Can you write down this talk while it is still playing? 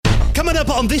Coming up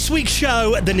on this week's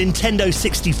show, the Nintendo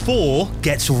 64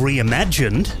 gets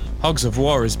reimagined. Hogs of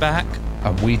War is back.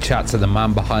 And we chat to the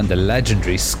man behind the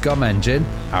legendary SCUMM engine,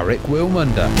 Eric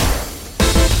Wilmunder.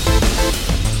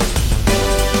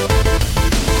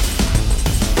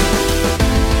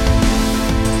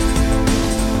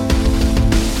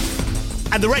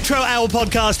 And the Retro Hour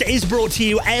podcast is brought to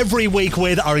you every week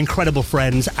with our incredible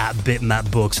friends at Bitmap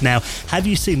Books. Now, have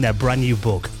you seen their brand new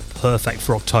book, perfect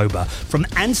for October? From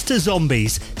Ants to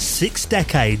Zombies, 6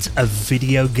 decades of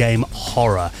video game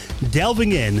horror,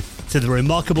 delving in to the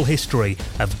remarkable history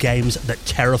of games that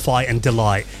terrify and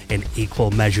delight in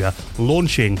equal measure,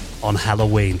 launching on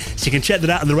Halloween. So you can check that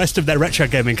out and the rest of their retro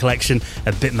gaming collection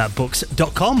at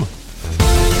bitmapbooks.com.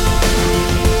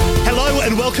 Hello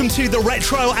and welcome to the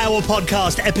Retro Hour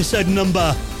podcast, episode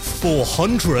number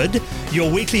 400,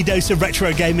 your weekly dose of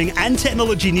retro gaming and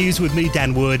technology news with me,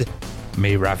 Dan Wood.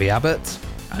 Me, Ravi Abbott.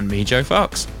 And me, Joe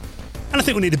Fox. And I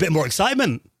think we need a bit more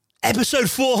excitement.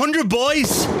 Episode 400,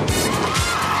 boys!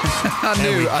 I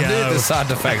knew the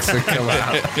sound effects would come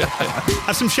out.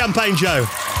 Have some champagne, Joe.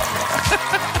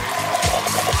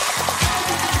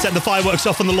 Set the fireworks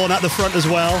off on the lawn at the front as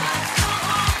well.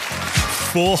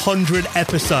 400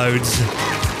 episodes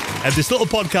of this little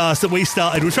podcast that we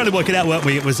started. We were trying to work it out, weren't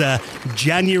we? It was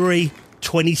January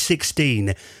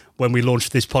 2016 when we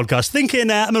launched this podcast,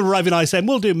 thinking, I remember Ravi and I saying,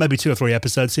 we'll do maybe 2 or 3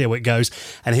 episodes, see how it goes.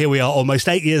 And here we are almost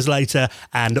 8 years later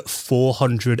and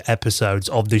 400 episodes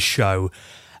of this show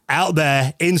out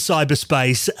there in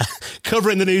cyberspace,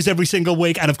 covering the news every single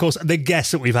week. And of course, the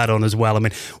guests that we've had on as well. I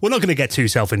mean, we're not going to get too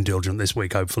self-indulgent this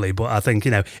week, hopefully, but I think,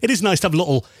 it is nice to have a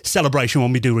little celebration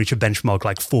when we do reach a benchmark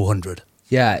like 400.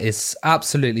 Yeah, it's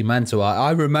absolutely mental. I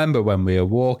remember when we were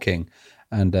walking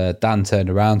and Dan turned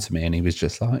around to me and he was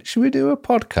just like, should we do a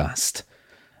podcast?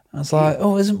 I was like,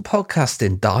 oh, isn't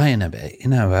podcasting dying a bit?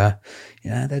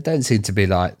 They don't seem to be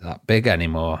like that big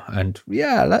anymore. And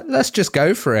yeah, let's just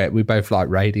go for it. We both like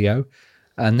radio.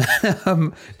 And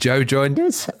Joe joined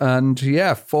us. And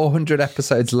yeah, 400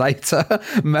 episodes later,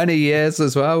 many years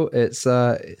as well.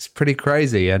 It's pretty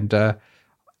crazy. And, I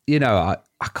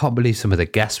can't believe some of the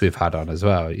guests we've had on as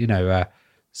well.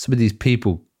 Some of these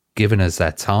people giving us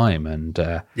their time and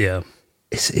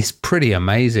it's pretty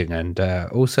amazing. And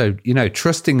also,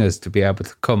 trusting us to be able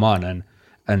to come on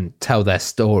and tell their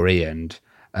story and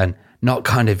not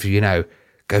kind of,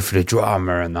 go for the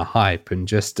drama and the hype and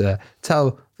just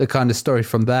tell the kind of story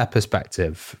from their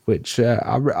perspective, which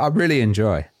I really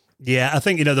enjoy. Yeah, I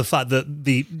think, the fact that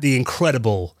the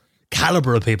incredible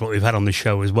caliber of people that we've had on the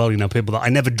show as well, people that I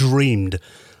never dreamed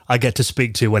I get to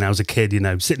speak to when I was a kid,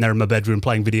 sitting there in my bedroom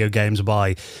playing video games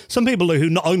by some people who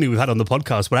not only we've had on the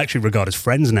podcast, but actually regard as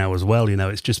friends now as well.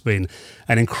 It's just been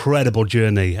an incredible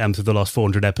journey through the last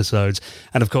 400 episodes.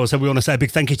 And of course, we want to say a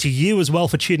big thank you to you as well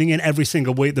for tuning in every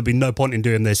single week. There'd be no point in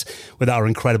doing this without our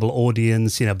incredible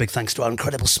audience. Big thanks to our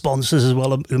incredible sponsors as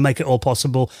well who make it all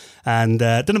possible. And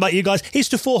don't know about you guys, here's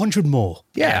to 400 more.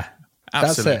 Yeah,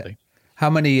 absolutely. That's it. How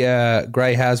many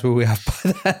grey hairs will we have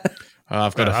by then?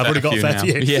 I've already got a fair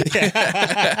few. Yeah.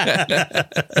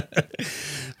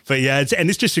 But yeah,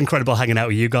 it's just incredible hanging out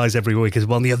with you guys every week as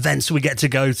well. And the events we get to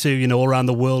go to, all around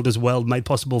the world as well, made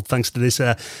possible thanks to this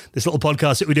little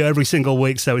podcast that we do every single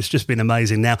week. So it's just been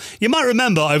amazing. Now, you might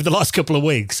remember over the last couple of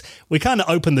weeks, we kind of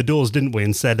opened the doors, didn't we?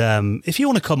 And said, if you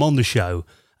want to come on the show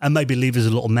and maybe leave us a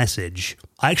little message,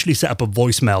 I actually set up a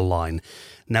voicemail line.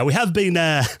 Now, we have been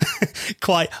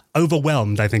quite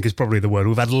overwhelmed, I think is probably the word.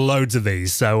 We've had loads of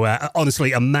these. So,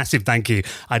 honestly, a massive thank you.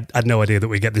 I had no idea that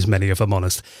we get this many, if I'm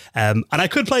honest. And I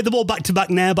could play them all back to back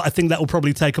now, but I think that will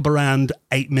probably take up around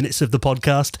 8 minutes of the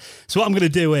podcast. So what I'm going to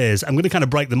do is I'm going to kind of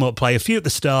break them up, play a few at the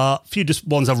start, a few just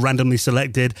ones I've randomly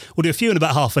selected. We'll do a few in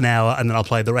about half an hour, and then I'll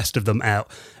play the rest of them out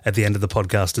at the end of the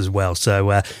podcast as well.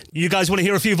 So you guys want to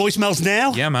hear a few voicemails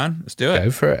now? Yeah, man. Let's do it.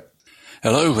 Go for it.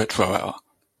 Hello, Retro Hour.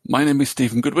 My name is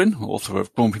Stephen Goodwin, author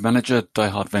of Grumpy Manager, Die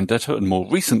Hard Vendetta, and more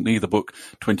recently the book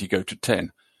 20 Go to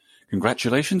 10.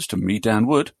 Congratulations to me, Dan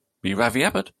Wood, me, Ravi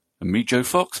Abbott, and me, Joe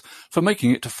Fox, for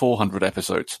making it to 400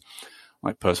 episodes.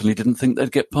 I personally didn't think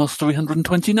they'd get past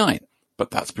 329, but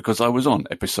that's because I was on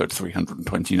episode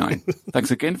 329.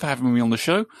 Thanks again for having me on the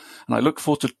show, and I look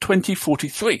forward to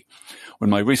 2043,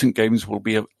 when my recent games will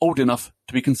be old enough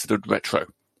to be considered retro.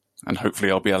 And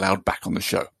hopefully I'll be allowed back on the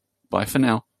show. Bye for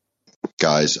now.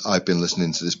 Guys, I've been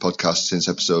listening to this podcast since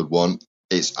episode 1.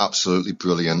 It's absolutely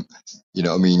brilliant.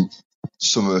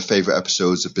 Some of my favourite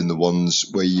episodes have been the ones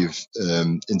where you've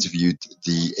interviewed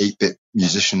the 8-bit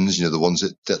musicians, the ones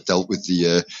that dealt with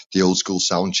the old school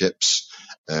sound chips.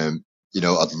 I'd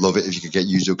love it if you could get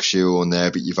Yuzo Koshiro on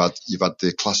there, but you've had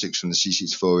the classics from the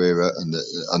C64 era and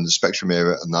the Spectrum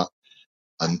era and that.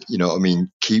 And, you know what I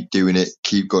mean? Keep doing it.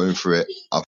 Keep going for it.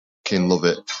 I fucking love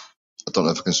it. I don't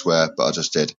know if I can swear, but I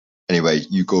just did. Anyway,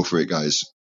 you go for it, guys.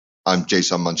 I'm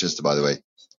Jason Manchester, by the way.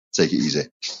 Take it easy.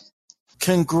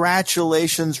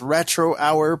 Congratulations, Retro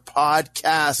Hour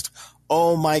Podcast.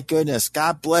 Oh, my goodness.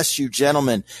 God bless you,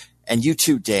 gentlemen. And you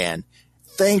too, Dan.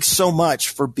 Thanks so much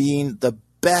for being the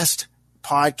best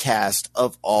podcast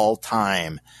of all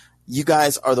time. You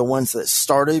guys are the ones that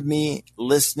started me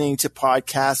listening to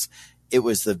podcasts. It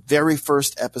was the very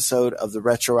first episode of the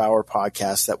Retro Hour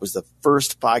Podcast. That was the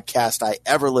first podcast I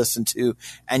ever listened to,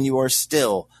 and you are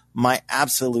still my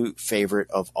absolute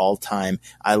favorite of all time.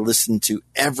 I listen to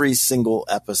every single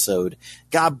episode.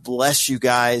 God bless you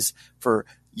guys for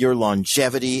your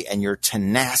longevity and your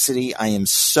tenacity. I am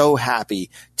so happy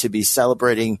to be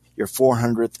celebrating your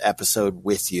 400th episode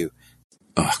with you.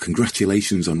 Oh,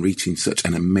 congratulations on reaching such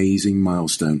an amazing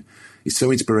milestone. It's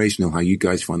so inspirational how you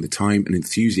guys find the time and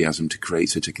enthusiasm to create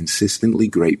such a consistently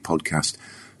great podcast.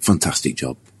 Fantastic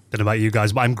job. Don't know about you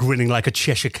guys, but I'm grinning like a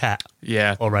Cheshire cat.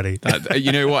 Yeah. Already.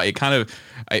 You know what?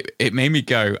 It made me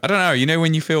go, I don't know, you know,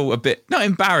 when you feel a bit, not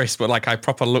embarrassed, but like I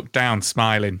proper looked down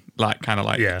smiling, like kind of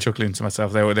like chuckling to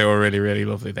myself. They were really, really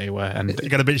lovely. They were. And you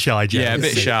got a bit shy, Jeff. Yeah, a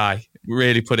bit shy.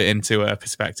 Really put it into a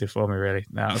perspective for me, really.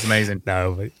 That was amazing.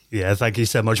 No, but yeah, thank you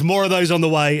so much. More of those on the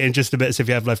way in just a bit. So if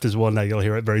you have left us one, you'll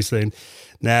hear it very soon.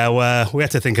 Now, we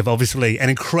have to think of, obviously, an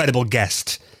incredible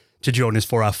guest to join us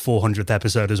for our 400th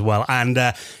episode as well. And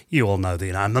you all know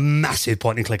that, I'm a massive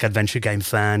point-and-click adventure game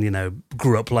fan,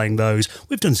 grew up playing those.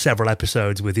 We've done several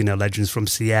episodes with, legends from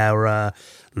Sierra,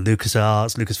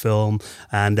 LucasArts, Lucasfilm.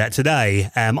 And today,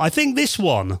 I think this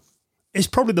one is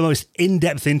probably the most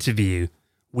in-depth interview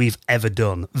we've ever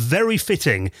done. Very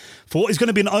fitting for what is going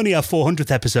to be not only our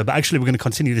 400th episode, but actually we're going to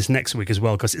continue this next week as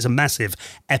well, because it's a massive,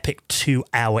 epic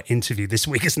 2-hour interview this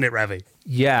week, isn't it, Ravi?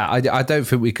 Yeah, I don't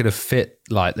think we could have fit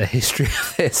like the history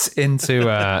of this into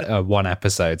one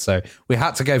episode. So we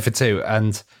had to go for 2.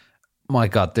 And my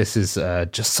God, this is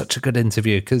just such a good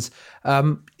interview because,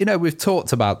 we've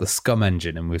talked about the SCUMM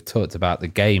engine and we've talked about the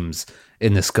games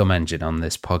in the SCUMM engine on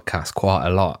this podcast quite a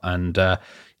lot. And,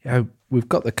 we've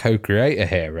got the co-creator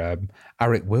here,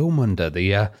 Eric Wilmunder,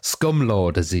 the SCUMM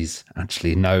Lord, as he's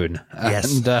actually known.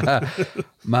 Yes. And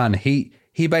man, he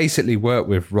basically worked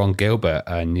with Ron Gilbert,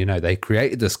 and they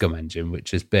created the SCUMM engine,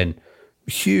 which has been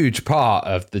a huge part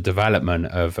of the development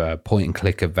of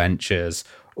point-and-click adventures,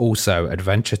 also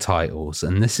adventure titles.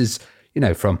 And this is,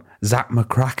 from Zach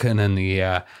McCracken and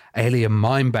the Alien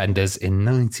Mindbenders in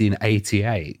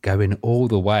 1988, going all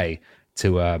the way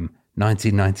to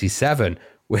 1997.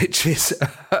 Which is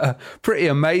pretty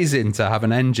amazing to have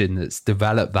an engine that's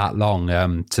developed that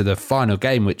long to the final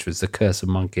game, which was The Curse of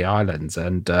Monkey Island.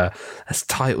 And there's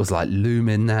titles like Loom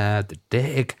in there, The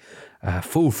Dig,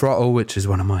 Full Throttle, which is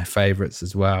one of my favorites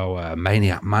as well,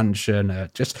 Maniac Mansion,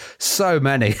 just so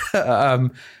many.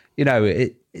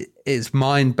 It's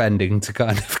mind-bending to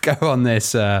kind of go on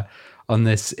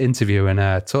this interview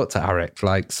and talk to Eric,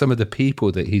 like some of the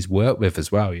people that he's worked with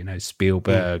as well,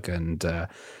 Spielberg and...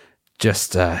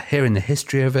 just hearing the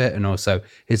history of it and also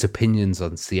his opinions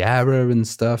on Sierra and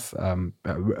stuff.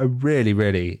 A really,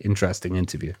 really interesting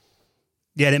interview.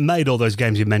 Yeah, and it made all those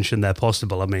games you mentioned there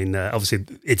possible. I mean, obviously,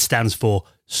 it stands for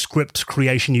Script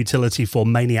Creation Utility for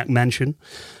Maniac Mansion.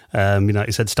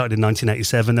 It said started in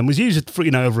 1987 and was used for,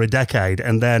 over a decade.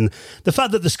 And then the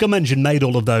fact that the SCUMM engine made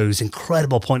all of those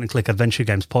incredible point-and-click adventure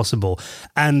games possible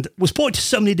and was ported to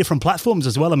so many different platforms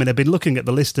as well. I mean, I've been looking at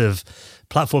the list of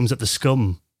platforms that the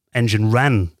SCUMM engine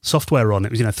ran software on.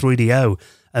 It was, 3DO,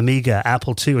 Amiga,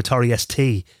 Apple II, Atari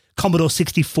ST, Commodore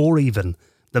 64 even,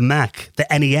 the Mac, the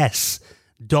NES,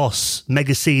 DOS,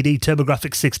 Mega CD,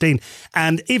 TurboGrafx 16.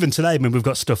 And even today, I mean, we've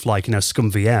got stuff like,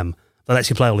 SCUMM VM that lets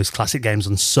you play all these classic games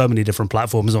on so many different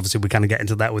platforms. Obviously, we kind of get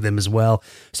into that with him as well.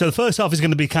 So the first half is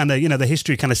going to be kind of, the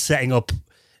history kind of setting up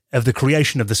of the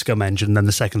creation of the SCUMM engine, and then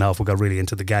the second half will go really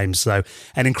into the games. So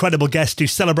an incredible guest to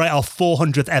celebrate our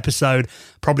 400th episode,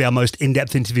 probably our most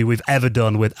in-depth interview we've ever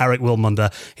done with Eric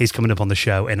Wilmunder. He's coming up on the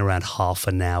show in around half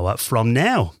an hour from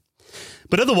now.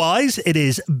 But otherwise, it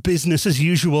is business as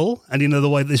usual. And the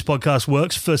way that this podcast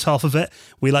works, first half of it,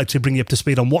 we like to bring you up to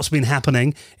speed on what's been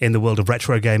happening in the world of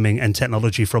retro gaming and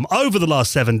technology from over the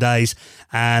last 7 days.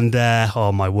 And,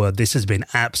 oh my word, this has been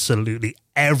absolutely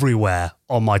everywhere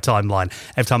on my timeline.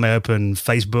 Every time I open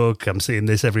Facebook, I'm seeing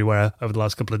this everywhere over the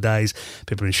last couple of days.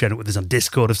 People have been sharing it with us on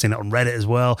Discord. I've seen it on Reddit as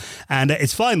well. And it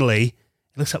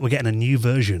looks like we're getting a new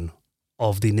version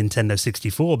of the Nintendo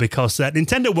 64 because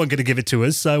Nintendo weren't going to give it to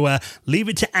us, so leave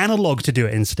it to Analog to do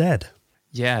it instead.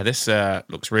 Yeah, this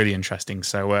looks really interesting.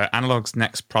 So Analog's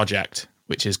next project,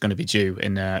 which is going to be due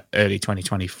in early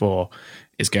 2024,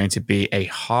 is going to be a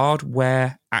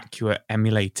hardware accurate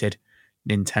emulated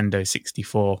Nintendo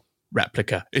 64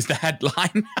 replica, is the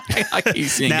headline. I keep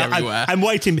seeing now, everywhere. I'm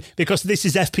waiting because this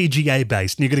is FPGA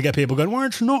based, and you're going to get people going, well,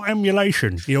 it's not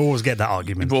emulation. You always get that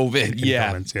argument. Well,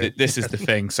 this is the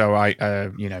thing. So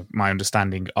my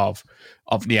understanding of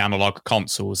the analog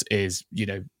consoles is,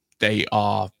 they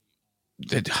are,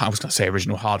 I was going to say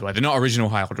original hardware. They're not original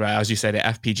hardware. As you said, they're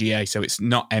FPGA, so it's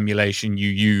not emulation. You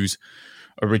use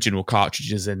original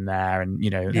cartridges in there, and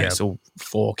it's all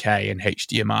 4K and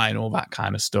HDMI and all that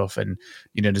kind of stuff, and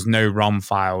there's no ROM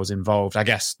files involved. I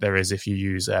guess there is if you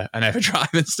use an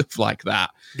EverDrive and stuff like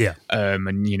that.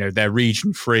 And they're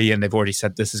region free, and they've already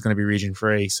said this is going to be region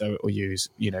free, so it will use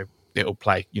it'll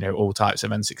play all types of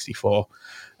N64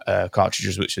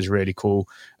 cartridges, which is really cool.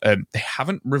 They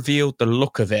haven't revealed the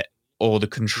look of it or the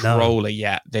controller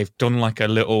yet. They've done like a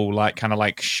little kind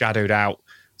of shadowed out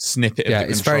snippet of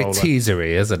the controller. Very teasery,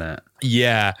 isn't it?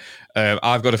 Yeah.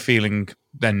 I've got a feeling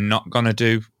they're not going to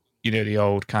do, the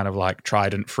old kind of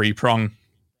Trident three-prong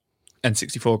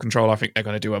N64 controller. I think they're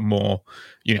going to do a more,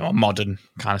 a modern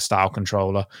kind of style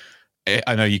controller.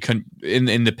 I know you can,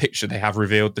 in the picture they have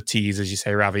revealed, the tease, as you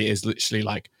say, Ravi, is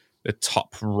literally the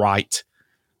top right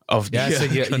of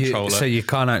the controller. So you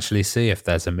can't actually see if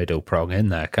there's a middle prong in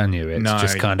there, can you? It's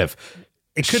just kind of...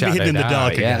 It could be hidden in the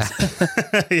dark,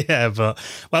 I guess.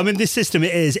 But this system,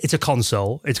 it's a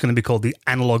console. It's going to be called the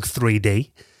Analog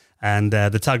 3D. And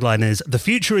the tagline is, the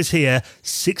future is here,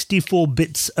 64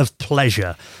 bits of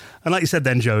pleasure. And like you said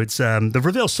then, Joe, it's they've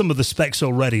revealed some of the specs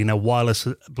already, wireless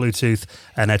Bluetooth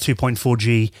and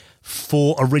 2.4G,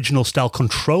 4 original style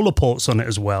controller ports on it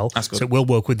as well. That's good. So it will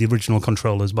work with the original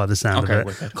controllers by the sound of it.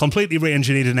 Wicked. Completely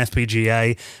re-engineered in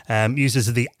FPGA,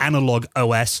 uses the Analog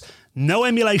OS. No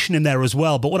emulation in there as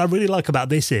well, but what I really like about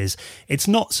this is it's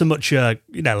not so much a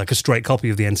straight copy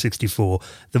of the N64.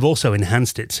 They've also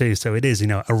enhanced it too, so it is a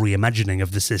reimagining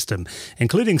of the system,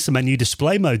 including some new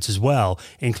display modes as well,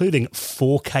 including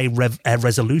 4K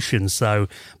resolution. So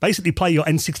basically, play your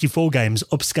N64 games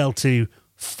upscale to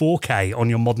 4K on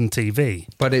your modern TV.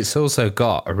 But it's also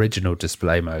got original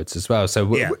display modes as well. So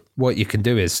what you can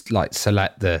do is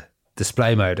select the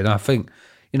display mode, and I think.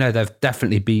 They've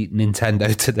definitely beat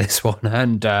Nintendo to this one,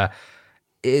 and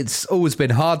it's always been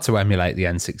hard to emulate the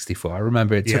N64. I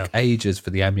remember it took ages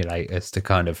for the emulators to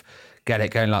kind of get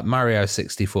it going. Like Mario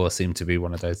 64 seemed to be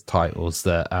one of those titles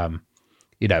that,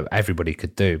 everybody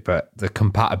could do, but the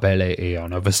compatibility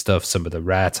on other stuff, some of the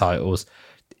rare titles,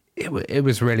 it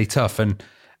was really tough. And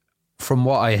from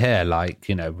what I hear,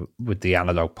 with the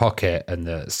Analog Pocket and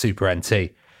the Super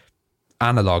NT,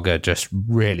 Analog are just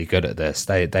really good at this.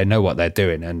 They know what they're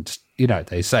doing, and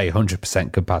they say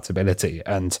 100% compatibility,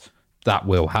 and that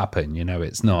will happen.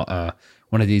 It's not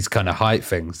one of these kind of hype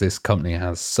things. This company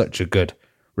has such a good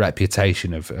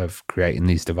reputation of creating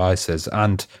these devices,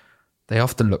 and they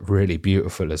often look really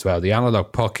beautiful as well. The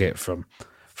Analog Pocket, from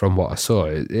what I saw,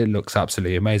 it looks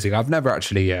absolutely amazing. I've never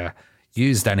actually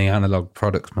used any analog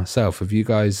products myself. Have you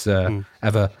guys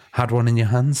ever had one in your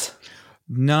hands?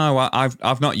 No,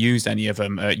 I've not used any of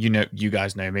them. You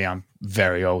guys know me. I'm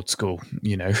very old school.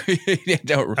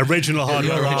 Original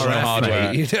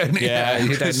hardware. You don't need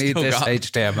this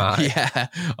HDMI. Yeah,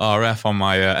 RF on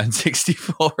my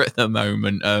N64 at the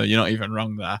moment. You're not even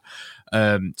wrong there.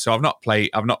 So I've not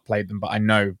played them, but I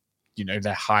know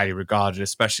they're highly regarded,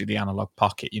 especially the Analog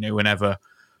Pocket. Whenever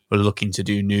we're looking to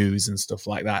do news and stuff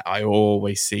like that, I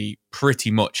always see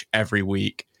pretty much every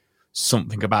week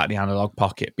something about the Analog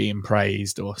Pocket being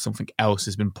praised, or something else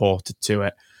has been ported to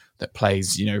it that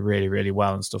plays, really, really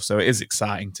well and stuff. So it is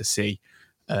exciting to see,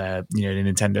 the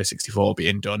Nintendo 64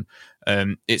 being done.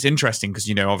 It's interesting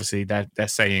because, obviously they're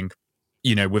saying,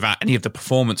 without any of the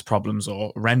performance problems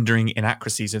or rendering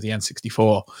inaccuracies of the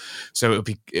N64. So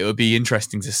it would be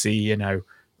interesting to see,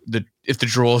 if the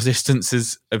draw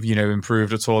distances have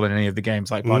improved at all in any of the games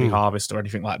like Body Harvest or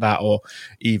anything like that, or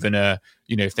even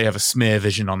if they have a smear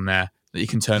vision on there that you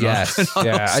can turn off.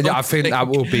 I think that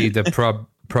will be the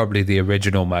probably the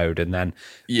original mode, and then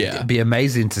it'd be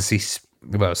amazing to see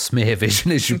smear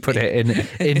vision as you put it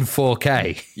in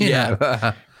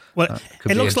 4K. Well,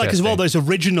 it looks like as well those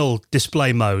original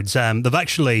display modes.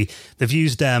 They've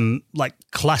used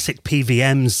classic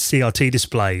PVM's CRT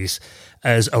displays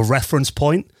as a reference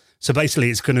point. So basically,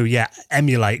 it's going to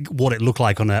emulate what it looked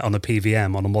like on a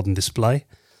PVM on a modern display.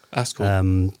 That's cool.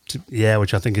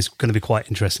 Which I think is going to be quite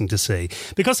interesting to see,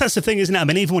 because that's the thing, isn't it? I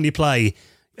mean, even when you play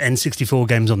N64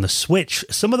 games on the Switch,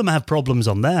 some of them have problems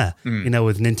on there,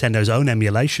 with Nintendo's own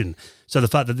emulation. So the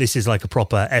fact that this is like a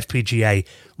proper FPGA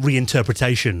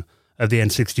reinterpretation of the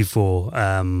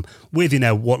N64 with,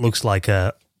 what looks like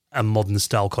a modern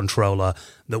style controller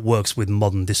that works with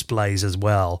modern displays as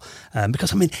well.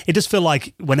 Because, it does feel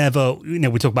like whenever, we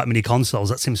talk about mini consoles,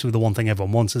 that seems to be the one thing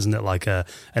everyone wants, isn't it? Like an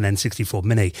N64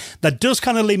 Mini. That does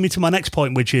kind of lead me to my next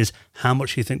point, which is how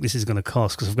much do you think this is going to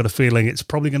cost? Because I've got a feeling it's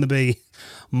probably going to be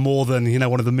more than,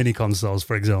 one of the mini consoles,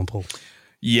 for example.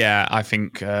 Yeah, I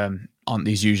think aren't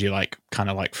these usually like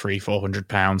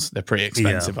 £300-400? They're pretty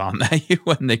expensive, aren't they,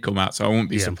 when they come out? So I won't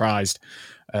be surprised.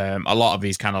 A lot of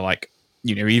these kind of like,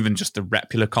 even just the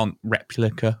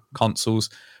replica consoles,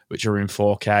 which are in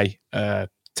 4K,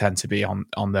 tend to be on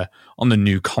the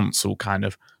new console kind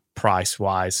of price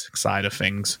wise side of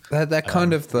things. They're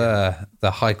kind of the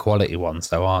high quality ones,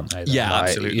 though, aren't they? Yeah, like,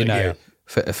 absolutely.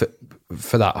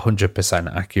 For that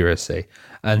 100% accuracy.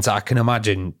 And I can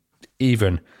imagine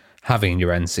even having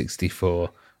your N64,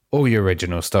 all your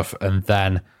original stuff, and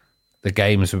then the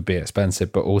games would be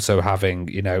expensive, but also having,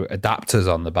 adapters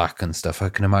on the back and stuff. I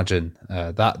can imagine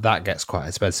that gets quite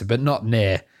expensive, but not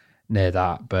near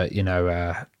that. But,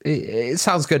 it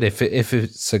sounds good if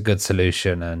it's a good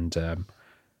solution. And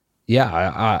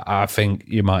I think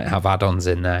you might have add-ons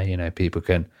in there. People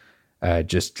can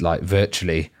just like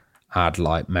virtually add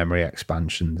like memory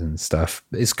expansions and stuff.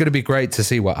 It's going to be great to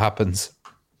see what happens.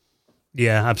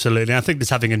 Yeah, absolutely. I think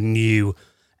just having a new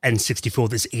N64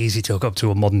 that's easy to hook up to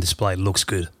a modern display looks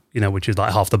good, which is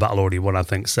like half the battle already won, I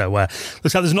think. So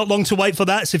looks like there's not long to wait for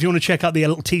that. So if you want to check out the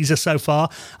little teaser so far,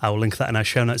 I will link that in our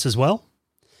show notes as well.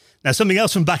 Now, something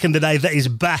else from back in the day that is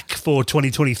back for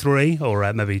 2023,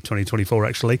 or maybe 2024,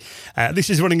 actually. This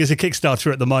is running as a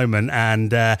Kickstarter at the moment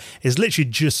and is literally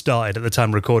just started at the time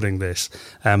of recording this.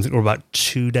 I think we're about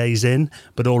 2 days in,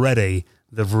 but already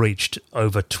they've reached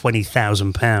over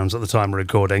 £20,000 at the time of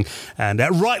recording. And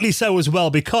rightly so as well,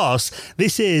 because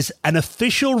this is an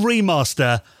official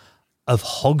remaster of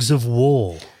Hogs of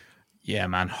War. Yeah,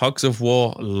 man. Hogs of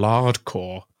War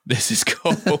Lardcore. This is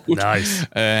called. Nice.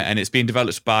 And it's being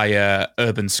developed by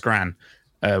Urban Scran,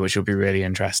 which will be really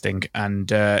interesting.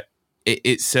 And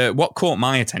it's what caught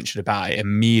my attention about it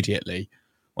immediately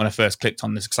when I first clicked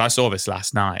on this, because I saw this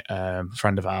last night. A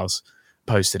friend of ours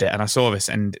posted it, and I saw this,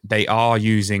 and they are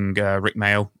using Rick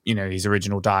Mayall, his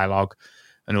original dialogue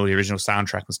and all the original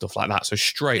soundtrack and stuff like that. So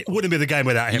straight, it wouldn't be the game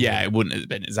without him. Yeah, it wouldn't have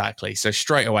been, exactly. So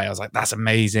straight away, I was like, "That's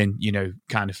amazing,"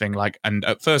 kind of thing. Like, and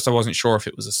at first, I wasn't sure if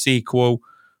it was a sequel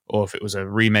or if it was a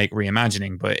remake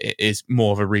reimagining, but it is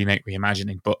more of a remake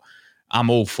reimagining. But I'm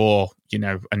all for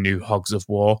a new Hogs of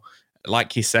War.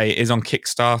 Like you say, it is on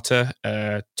Kickstarter,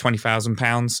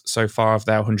 £20,000 so far of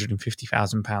their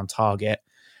 £150,000 target.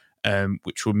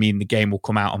 Which will mean the game will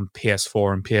come out on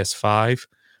PS4 and PS5.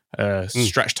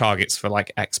 Stretch targets for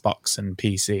like Xbox and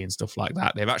PC and stuff like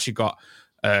that. They've actually got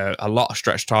a lot of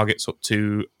stretch targets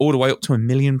all the way up to £1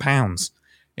 million,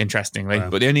 interestingly. Wow.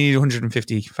 But they only need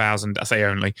 150,000. I say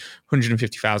only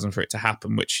 150,000 for it to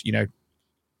happen, which,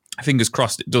 fingers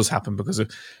crossed it does happen, because I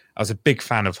was a big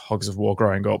fan of Hogs of War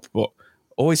growing up, but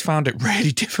always found it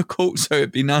really difficult. So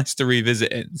it'd be nice to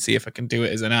revisit it and see if I can do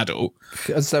it as an adult.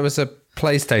 Because there was a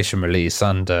PlayStation release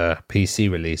and a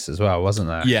PC release as well, wasn't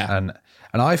there? Yeah. And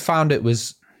I found it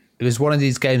was one of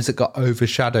these games that got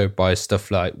overshadowed by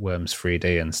stuff like Worms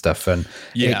 3D and stuff, and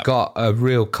it got a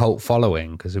real cult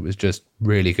following because it was just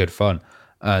really good fun.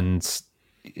 And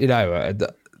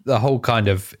the whole kind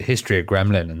of history of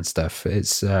Gremlin and stuff,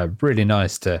 it's really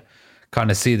nice to kind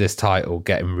of see this title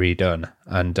getting redone.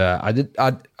 And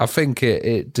I think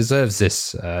it deserves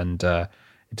this, and it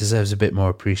deserves a bit more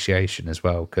appreciation as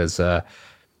well, because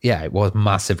it was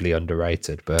massively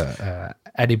underrated. But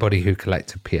anybody who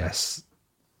collected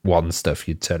PS1 stuff,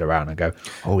 you'd turn around and go,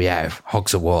 "Oh yeah,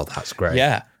 Hogs of War, that's great."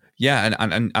 Yeah,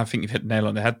 and I think you've hit the nail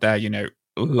on the head there.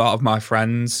 A lot of my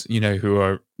friends, who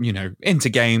are into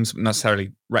games, not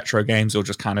necessarily retro games, or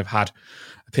just kind of had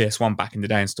a PS1 back in the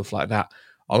day and stuff like that,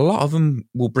 a lot of them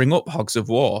will bring up Hogs of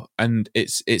War, and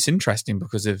it's interesting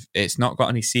because it's not got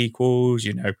any sequels.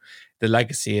 The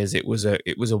legacy is it was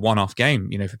a one-off game,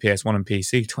 for PS1 and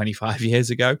PC 25 years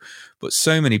ago. But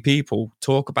so many people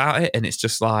talk about it, and it's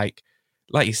just like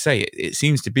you say, it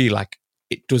seems to be like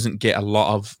it doesn't get a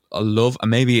lot of love,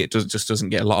 and maybe it just doesn't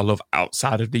get a lot of love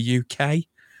outside of the UK.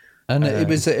 And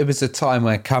it was a time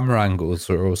where camera angles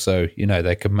were also,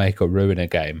 they could make or ruin a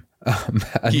game. And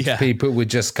people were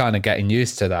just kind of getting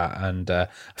used to that. And I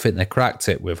think they cracked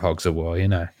it with Hogs of War,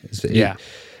 I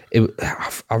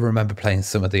remember playing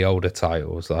some of the older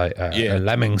titles, like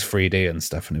Lemmings 3D and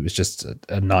stuff, and it was just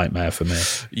a nightmare for me.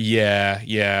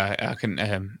 Yeah. I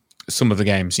can... some of the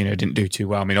games, didn't do too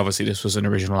well. I mean, obviously this was an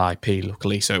original IP,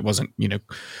 luckily, so it wasn't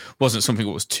something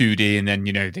that was 2D and then,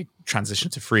 they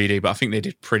transitioned to 3D, but I think they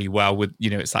did pretty well with,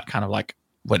 it's that kind of like,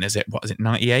 when is it? What is it?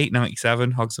 98,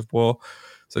 97, Hogs of War.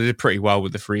 So they did pretty well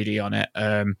with the 3D on it.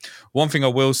 One thing I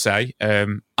will say,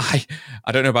 I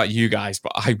don't know about you guys,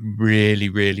 but I really,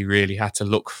 really, really had to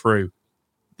look through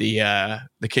the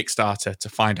Kickstarter to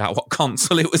find out what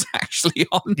console it was actually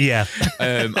on. Yeah.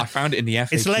 I found it in the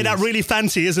FAQs. It's laid out really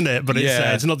fancy, isn't it? But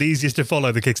it's not the easiest to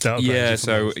follow, the Kickstarter page. Yeah,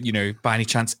 so, by any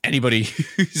chance, anybody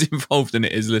who's involved in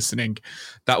it is listening,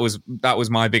 that was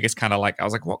my biggest kind of like, I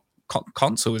was like, what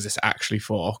console is this actually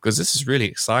for? Because this is really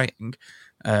exciting.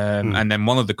 And then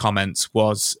one of the comments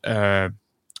was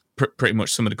pretty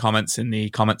much some of the comments in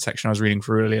the comment section I was reading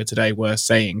through earlier today were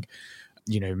saying,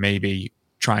 maybe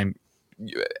try and,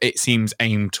 it seems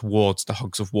aimed towards the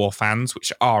Hogs of War fans,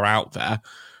 which are out there,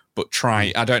 but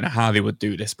I don't know how they would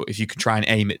do this, but if you could try and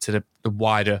aim it to the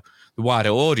wider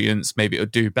audience, maybe it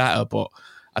would do better, but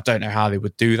I don't know how they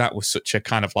would do that with such a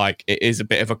kind of like, it is a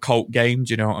bit of a cult game.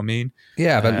 Do you know what I mean?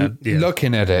 Yeah, but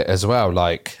looking at it as well,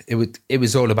 like it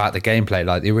was all about the gameplay.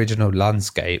 Like the original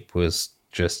landscape was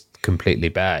just completely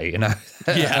bare,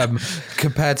 Yeah.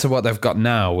 Compared to what they've got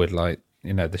now with like,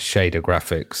 the shader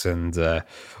graphics and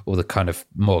all the kind of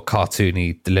more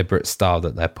cartoony, deliberate style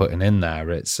that they're putting in there.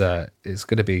 It's going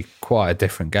to be quite a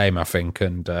different game, I think.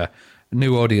 And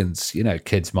new audience,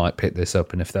 kids might pick this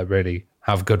up, and if they really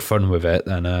have good fun with it,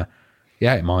 then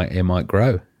it might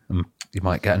grow, and you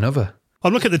might get another.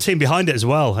 I'm looking at the team behind it as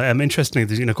well. Interestingly,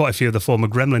 there's quite a few of the former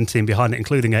Gremlin team behind it,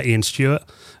 including Ian Stewart,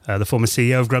 the former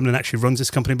CEO of Gremlin, actually runs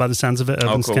this company by the sounds of it,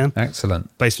 Urban Scan.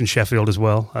 Excellent. Based in Sheffield as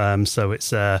well. So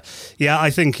it's, I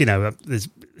think,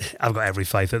 I've got every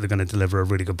faith that they're going to deliver a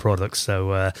really good product.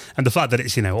 So, and the fact that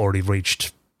it's, already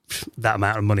reached that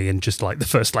amount of money in just like the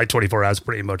first 24 hours,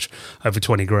 pretty much over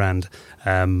 20 grand.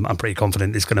 I'm pretty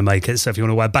confident it's going to make it. So if you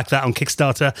want to back that on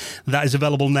Kickstarter, that is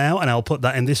available now, and I'll put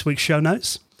that in this week's show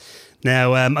notes.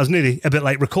 Now, I was nearly a bit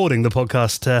late recording the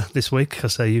podcast this week. I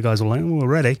say you guys were like, we're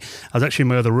ready. I was actually in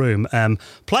my other room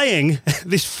playing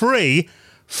this free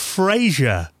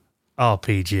Frasier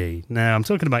RPG. Now, I'm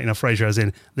talking about, Frasier as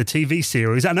in the TV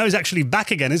series. I know it's actually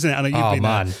back again, isn't it? I know you've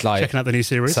been checking out the new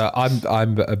series. So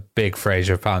I'm a big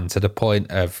Frasier fan, to the point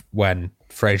of when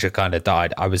Frasier kind of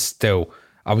died, I was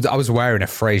wearing a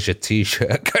Frasier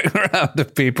t-shirt going around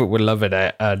and people were loving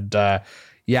it. And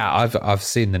I've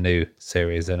seen the new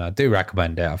series and I do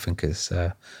recommend it. I think it's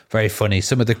very funny.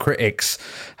 Some of the critics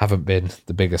haven't been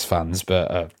the biggest fans,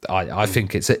 but I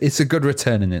think it's a good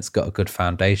return and it's got a good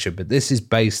foundation. But this is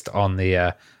based on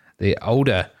the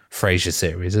older Frasier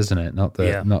series, isn't it? Not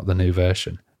the new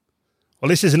version. Well,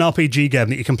 this is an RPG game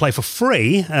that you can play for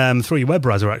free through your web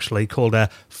browser, actually, called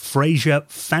Frasier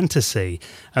Fantasy.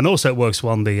 And also it works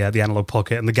on the Analog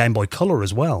Pocket and the Game Boy Color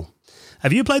as well.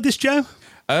 Have you played this, Joe?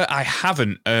 I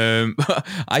haven't.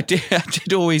 I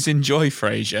did always enjoy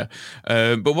Frasier.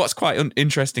 But what's quite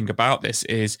interesting about this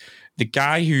is the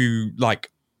guy who,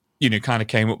 kind of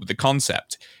came up with the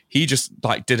concept. He just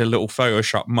did a little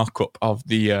Photoshop mock-up of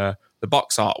the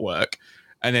box artwork,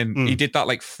 and then he did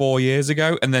that 4 years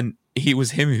ago. And then he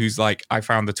was him who's I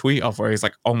found the tweet of where he's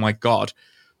like, "Oh my god,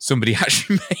 somebody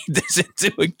actually made this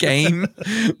into a game,"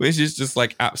 which is just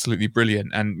absolutely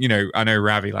brilliant. And I know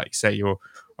Ravi, like you say, you're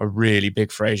a really big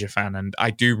Frasier fan, and I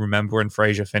do remember when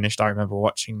Frasier finished. I remember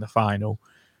watching the final.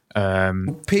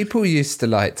 People used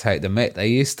to take the mick. They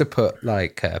used to put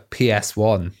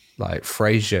PS1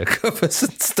 Frasier covers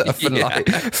and stuff,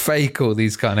 and fake all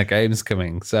these kind of games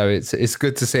coming. So it's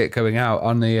good to see it coming out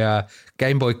on the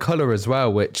Game Boy Color as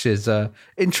well, which is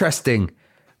interesting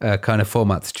kind of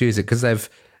format to choose it, because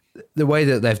the way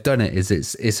that they've done it is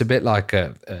it's a bit like an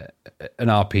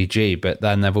RPG, but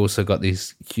then they've also got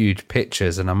these huge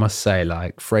pictures, and I must say,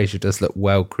 Frasier does look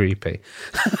well creepy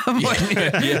when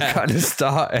you kind of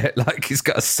start it. He's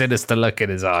got a sinister look in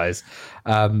his eyes,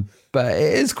 but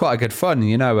it is quite a good fun.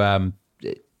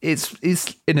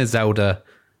 It's in a Zelda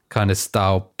kind of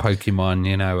style Pokemon.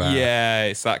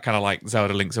 It's that kind of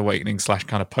Zelda Link's Awakening /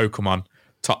 kind of Pokemon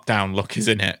top down look,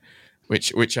 isn't it?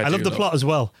 Which I love the plot as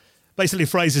well. Basically,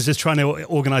 Fraser's just trying to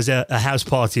organise a house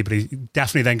party, but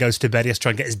Daphne then goes to bed. He has to try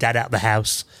and get his dad out of the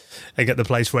house and get the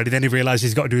place ready. Then he realises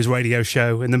he's got to do his radio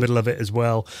show in the middle of it as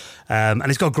well. And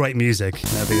it's got great music.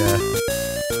 There'll be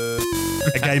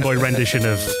a Game Boy rendition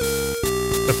of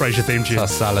the Frasier theme tune.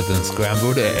 Plus salad and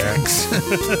scrambled eggs.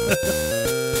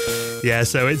 Yeah,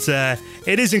 so it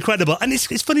is incredible. And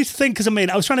it's funny to think, because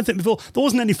I was trying to think before, there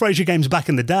wasn't any Frasier games back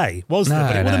in the day, was there?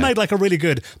 But it would have made a really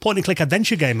good point-and-click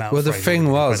adventure game out of Well, the Frasier.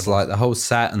 thing was, the whole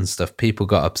set and stuff, people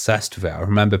got obsessed with it. I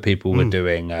remember people were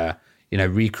doing,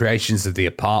 recreations of the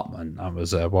apartment. That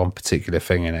was one particular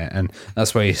thing in it. And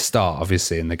that's where you start,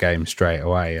 obviously, in the game straight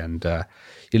away. And,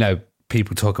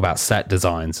 people talk about set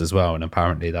designs as well. And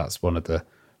apparently that's one of the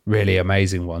really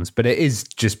amazing ones. But it is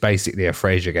just basically a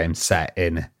Frasier game set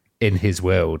in his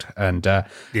world. And,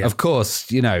 of course,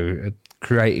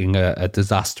 creating a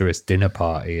disastrous dinner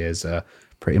party is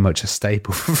pretty much a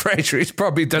staple for Frasier. He's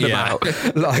probably done about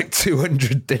like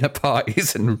 200 dinner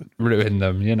parties and ruined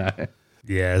them,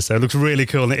 Yeah, so it looks really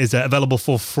cool. And it is available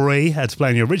for free to play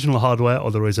on your original hardware, or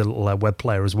there is a little web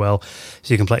player as well,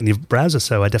 so you can play it in your browser.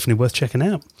 So definitely worth checking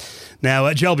out.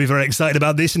 Now, Joe will be very excited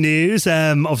about this news.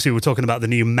 Obviously, we're talking about the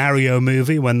new Mario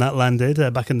movie when that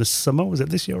landed back in the summer. Was it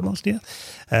this year or last year?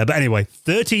 But anyway,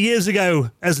 30 years ago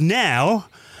as now...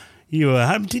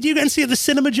 did you go and see it at the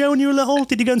cinema, Joe, when you were little?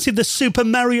 Did you go and see the Super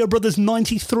Mario Brothers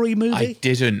 93 movie? I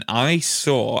didn't. I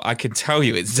can tell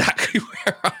you exactly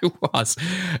where I was.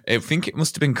 I think it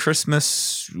must have been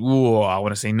Christmas, I want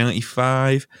to say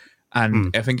 95.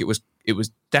 And I think it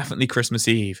was definitely Christmas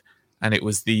Eve. And it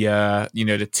was the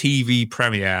TV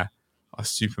premiere of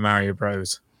Super Mario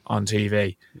Bros. On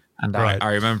TV. And right.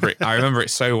 I remember it. I remember it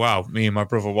so well, me and my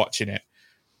brother watching it.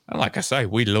 And like I say,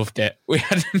 we loved it. We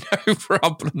had no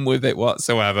problem with it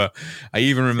whatsoever. I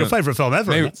even remember... Your favourite film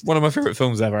ever? One of my favourite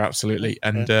films ever, absolutely.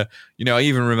 And, I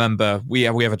even remember we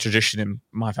have a tradition in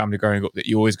my family growing up that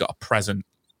you always got a present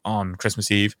on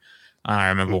Christmas Eve. And I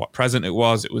remember what present it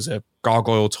was. It was a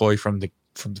gargoyle toy from the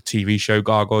TV show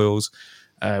Gargoyles,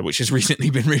 which has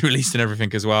recently been re-released and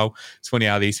everything as well. It's funny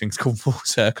how these things come full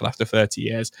circle after 30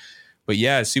 years. But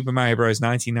yeah, Super Mario Bros.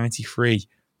 1993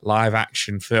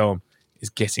 live-action film is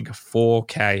getting a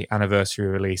 4K anniversary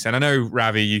release. And I know,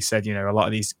 Ravi, you said, a lot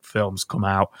of these films come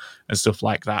out and stuff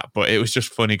like that, but it was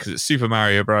just funny because it's Super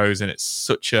Mario Bros. And it's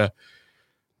such a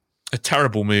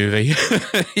terrible movie,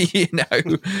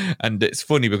 and it's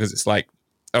funny because it's like,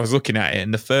 I was looking at it in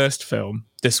the first film,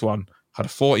 this one had a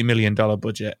 $40 million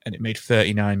budget and it made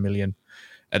 $39 million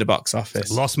at the box office.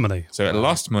 Lost money. So it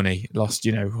lost money,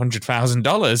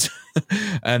 $100,000.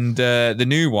 And the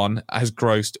new one has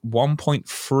grossed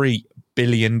 $1.3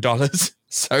 billion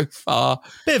so far.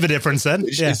 Bit of a difference then.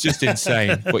 It's just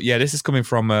insane. But yeah, this is coming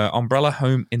from Umbrella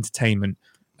Home Entertainment,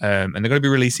 and they're going to be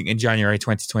releasing in January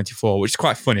 2024, which is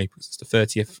quite funny because it's the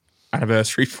 30th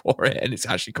anniversary for it, and it's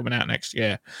actually coming out next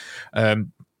year.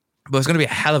 But it's going to be a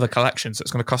hell of a collection, so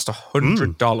it's going to cost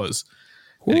 $100.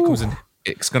 And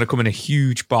it's going to come in a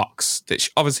huge box that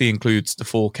obviously includes the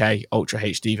 4K Ultra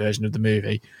HD version of the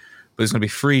movie. But there's going to be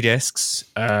 3 discs,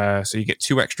 so you get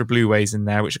 2 extra Blu-rays in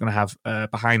there, which are going to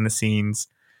have behind the scenes,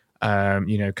 kind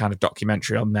of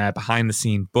documentary on there, behind the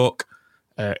scene book,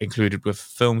 included with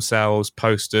film cells,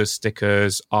 posters,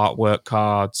 stickers, artwork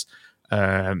cards.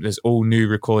 There's all new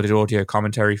recorded audio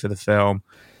commentary for the film,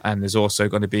 and there's also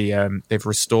going to be they've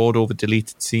restored all the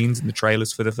deleted scenes in the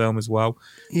trailers for the film as well.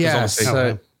 Yeah.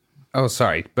 So,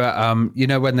 sorry, but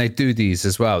when they do these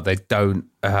as well, they don't.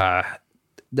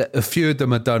 A few of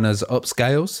them are done as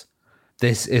upscales.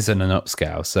 This isn't an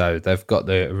upscale, so they've got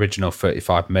the original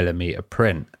 35mm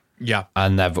print. Yeah,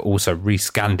 and they've also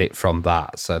rescanned it from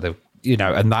that, so they've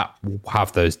and that will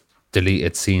have those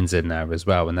deleted scenes in there as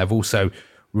well. And they've also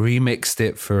remixed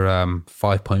it for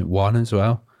 5.1 as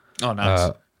well. Oh,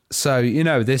 nice. So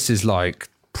this is like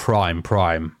prime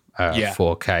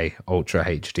 4K Ultra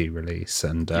HD release,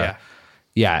 and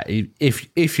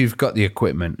if you've got the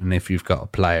equipment and if you've got a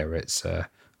player, it's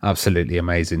absolutely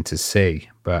amazing to see.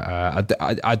 But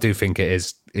I do think it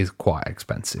is quite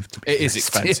expensive. It is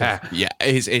expensive. Yeah,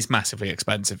 it's massively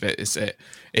expensive.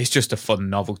 It's just a fun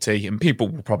novelty, and people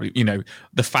will probably,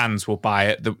 the fans will buy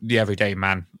it. The everyday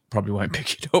man probably won't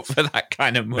pick it up for that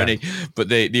kind of money. Yeah. But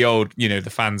the old, the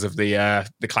fans of the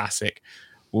classic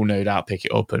will no doubt pick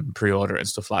it up and pre-order it and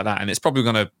stuff like that. And it's probably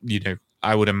going to,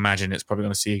 I would imagine it's probably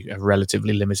going to see a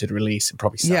relatively limited release and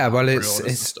probably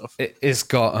it's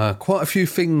got quite a few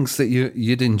things that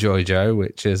you'd enjoy, Joe,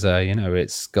 which is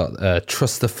it's got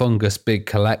Trust the Fungus Big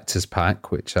Collector's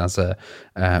Pack, which has a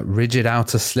rigid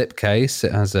outer slipcase.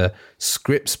 It has a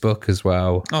scripts book as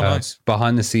well. Oh, nice.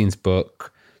 Behind the scenes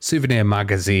book, souvenir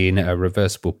magazine,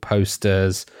 reversible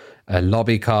posters,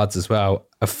 lobby cards as well.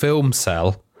 A film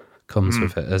cell comes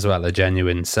with it as well, a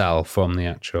genuine cell from the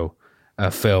actual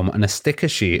film, and a sticker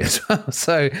sheet as well.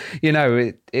 So,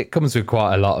 it comes with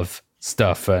quite a lot of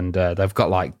stuff, and they've got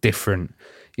like different,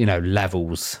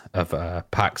 levels of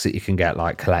packs that you can get,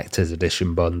 like collector's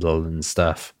edition bundle and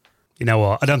stuff. You know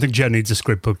what? I don't think Joe needs a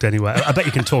script booked anyway. I bet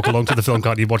you can talk along to the film,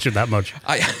 can't you? Watch it that much.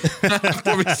 I've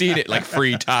probably seen it like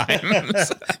 3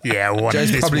 times. Yeah, one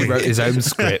Joe's probably wrote his own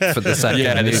script for the second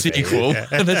Yeah, the movie. sequel.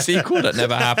 The sequel that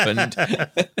never happened.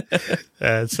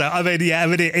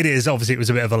 It is. Obviously, it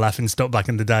was a bit of a laughing stock back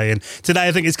in the day. And today,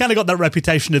 I think it's kind of got that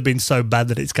reputation of being so bad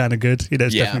that it's kind of good. You know,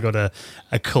 it's definitely got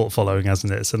a cult following,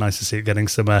 hasn't it? So nice to see it getting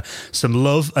some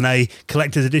love, and a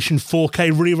collector's edition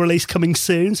 4K re-release coming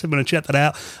soon. So I'm going to check that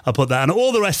out. I'll put that and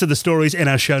all the rest of the stories in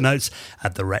our show notes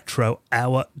at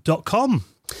theretrohour.com.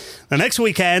 Now, next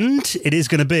weekend, it is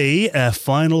going to be a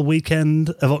final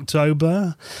weekend of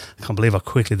October. I can't believe how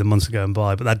quickly the months are going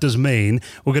by, but that does mean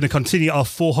we're going to continue our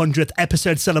 400th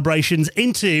episode celebrations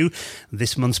into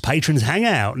this month's Patrons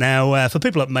Hangout. Now, for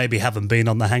people that maybe haven't been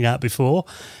on the Hangout before,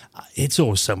 it's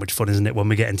always so much fun, isn't it, when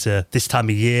we get into this time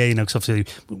of year, you know, because obviously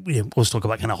we always talk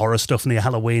about kind of horror stuff near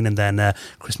Halloween, and then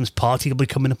Christmas party will be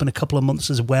coming up in a couple of months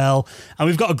as well. And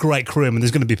we've got a great crew, and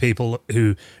there's going to be people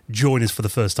who join us for the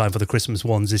first time for the Christmas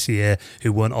ones this year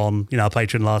who weren't on, you know, our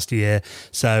Patreon last year.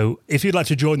 So if you'd like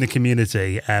to join the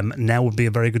community, now would be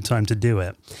a very good time to do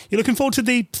it. You're looking forward to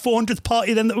the 400th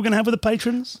party then that we're going to have with the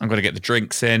patrons? I'm going to get the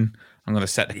drinks in. I'm going to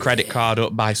set the credit card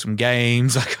up, buy some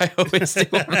games like I always do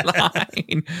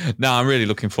online. No, I'm really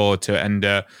looking forward to it. And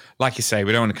like you say,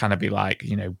 we don't want to kind of be like,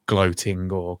 you know,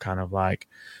 gloating or kind of like,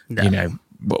 you know,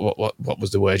 what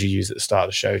was the word you used at the start of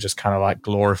the show? Just kind of like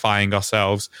glorifying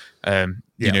ourselves.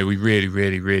 You know, we really,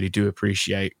 really, really do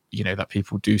appreciate, you know, that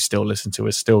people do still listen to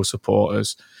us, still support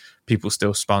us, people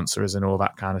still sponsor us and all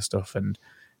that kind of stuff. And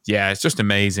yeah, it's just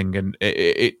amazing, and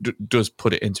it does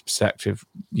put it into perspective,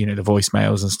 you know, the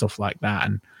voicemails and stuff like that.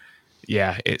 And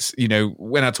yeah, it's, you know,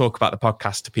 when I talk about the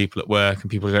podcast to people at work and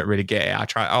people who don't really get it, I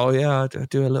try, I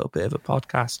do a little bit of a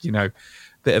podcast, you know,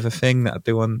 bit of a thing that I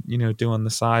do on the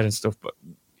side and stuff. But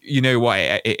you know what,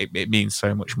 it means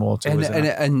so much more to us.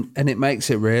 And it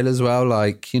makes it real as well.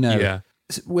 Like, you know,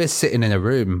 we're sitting in a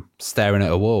room staring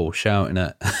at a wall, shouting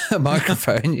at a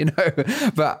microphone, you know,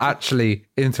 but actually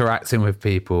interacting with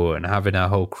people and having our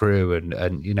whole crew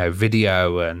and you know,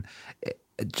 video and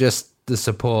just the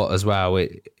support as well.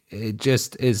 It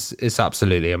just is, it's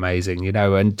absolutely amazing, you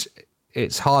know, and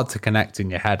it's hard to connect in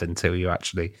your head until you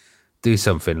actually do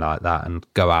something like that and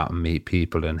go out and meet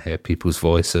people and hear people's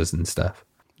voices and stuff.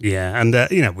 Yeah, and,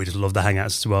 you know, we just love the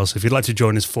Hangouts as well. So if you'd like to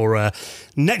join us for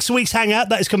next week's Hangout,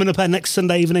 that is coming up next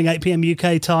Sunday evening, 8 p.m.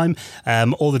 UK time.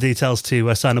 All the details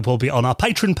to sign up will be on our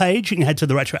Patreon page. You can head to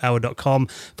theretrohour.com,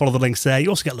 follow the links there. You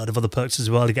also get a lot of other perks as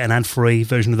well. You get an ad-free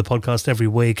version of the podcast every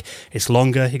week. It's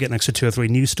longer. You get an extra 2 or 3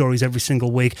 news stories every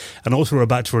single week. And also we're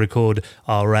about to record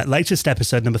our latest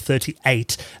episode, number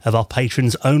 38, of our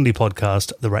patrons-only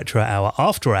podcast, The Retro Hour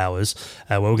After Hours,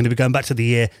 where we're going to be going back to the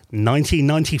year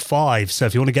 1995. So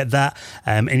if you want to get that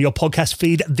in your podcast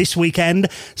feed this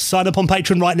weekend, sign up on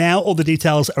Patreon right now. All the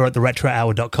details are at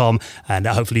theretrohour.com, and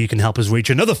hopefully you can help us reach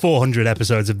another 400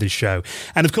 episodes of this show.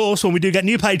 And of course, when we do get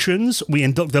new patrons, we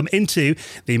induct them into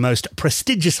the most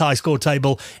prestigious high score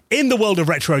table in the world of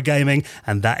retro gaming,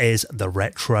 and that is the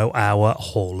Retro Hour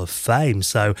Hall of Fame.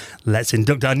 So let's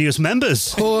induct our newest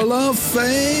members. Hall of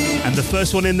Fame! And the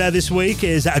first one in there this week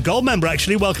is a gold member,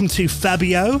 actually. Welcome to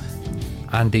Fabio,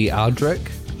 Andy Aldrich,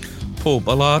 Paul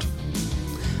Bullard,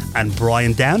 and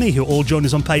Brian Downey, who all joined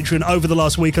us on Patreon over the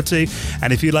last week or two.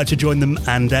 And if you'd like to join them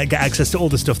and get access to all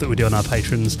the stuff that we do on our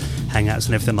patrons, hangouts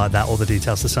and everything like that, all the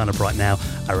details to sign up right now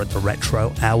are at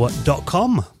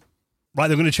theretrohour.com. Right,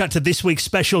 we're going to chat to this week's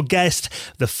special guest,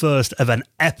 the first of an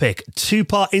epic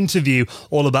 2-part interview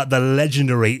all about the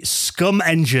legendary SCUMM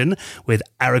engine with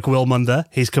Eric Wilmunder.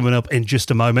 He's coming up in just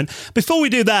a moment. Before we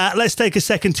do that, let's take a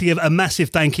second to give a massive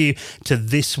thank you to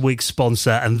this week's sponsor,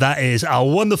 and that is our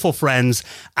wonderful friends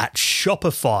at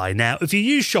Shopify. Now, if you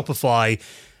use Shopify,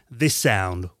 this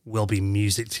sound will be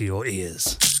music to your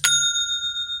ears.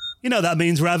 You know what that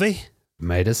means, Ravi?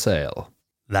 made a sale.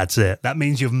 That's it. That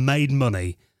means you've made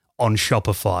money on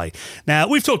Shopify. Now,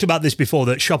 we've talked about this before,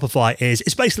 that Shopify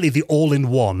it's basically the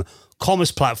all-in-one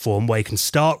commerce platform where you can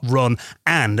start, run,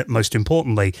 and most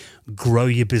importantly, grow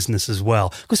your business as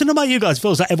well. Because I know about you guys, it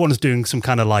feels like everyone's doing some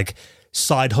kind of like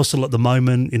side hustle at the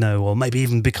moment, or maybe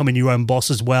even becoming your own boss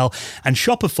as well. And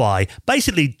Shopify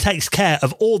basically takes care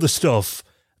of all the stuff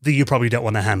that you probably don't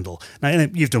want to handle. Now,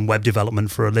 you've done web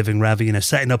development for a living, Ravi,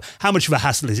 setting up, how much of a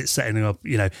hassle is it setting up,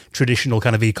 traditional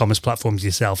kind of e-commerce platforms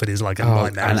yourself? It is like a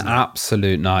nightmare. An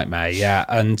absolute nightmare, yeah.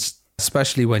 And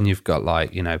Especially when you've got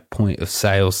like, point of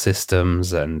sale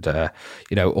systems and,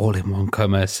 all in one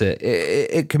commerce,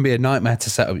 it can be a nightmare to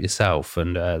set up yourself.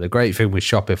 And the great thing with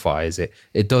Shopify is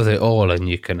it does it all, and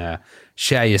you can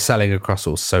share your selling across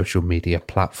all social media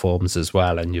platforms as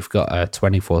well. And you've got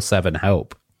 24/7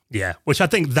 help. Yeah, which I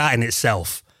think that in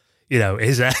itself,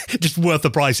 is just worth the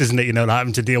price, isn't it? Not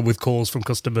having to deal with calls from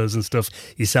customers and stuff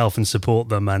yourself and support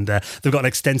them. And they've got an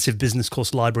extensive business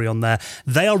course library on there.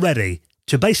 They are ready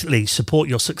to basically support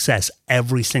your success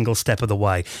every single step of the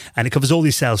way. And it covers all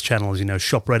these sales channels,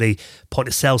 shop ready, point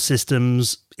of sale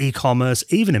systems, e-commerce,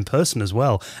 even in person as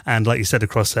well. And like you said,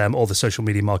 across all the social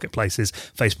media marketplaces,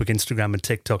 Facebook, Instagram and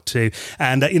TikTok too.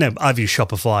 And, I've used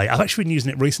Shopify. I've actually been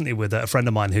using it recently with a friend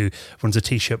of mine who runs a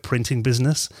t-shirt printing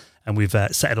business. And we've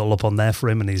set it all up on there for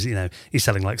him. And he's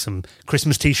selling like some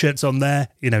Christmas t-shirts on there.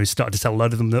 He's started to sell a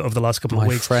load of them over the last couple of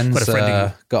weeks. My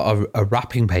friend's got a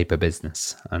wrapping paper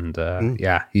business. And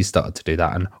he started to do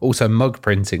that. And also mug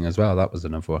printing as well. That was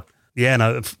another one. Yeah, and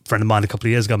a friend of mine a couple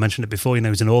of years ago, I mentioned it before,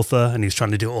 he's an author and he was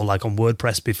trying to do it all like on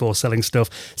WordPress before selling stuff,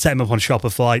 set him up on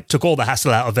Shopify, took all the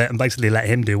hassle out of it and basically let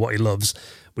him do what he loves,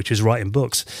 which is writing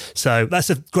books. So that's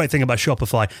the great thing about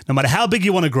Shopify. No matter how big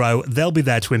you want to grow, they'll be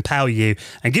there to empower you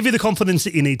and give you the confidence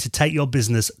that you need to take your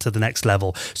business to the next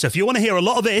level. So if you want to hear a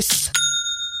lot of this,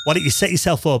 why don't you set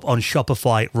yourself up on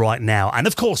Shopify right now? And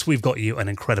of course, we've got you an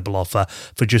incredible offer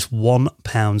for just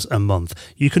 £1 a month.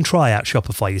 You can try out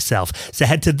Shopify yourself. So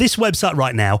head to this website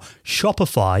right now,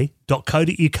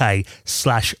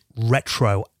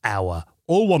 shopify.co.uk/retro hour.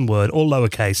 All one word, all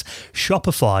lowercase,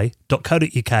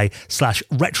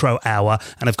 shopify.co.uk/retro hour.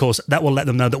 And of course, that will let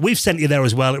them know that we've sent you there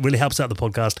as well. It really helps out the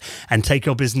podcast and take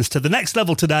your business to the next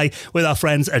level today with our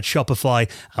friends at Shopify.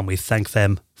 And we thank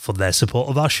them for their support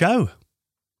of our show.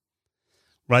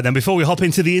 Right then, before we hop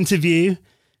into the interview, do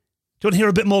you want to hear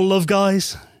a bit more love,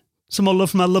 guys? Some more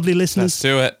love from our lovely listeners? Let's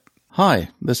do it. Hi,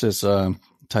 this is Terje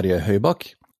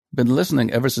Høybakk. Been listening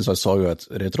ever since I saw you at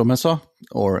Retromessa,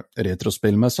 or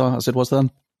Retrospillmessa as it was then.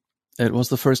 It was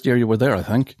the first year you were there, I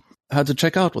think. I had to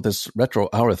check out what this Retro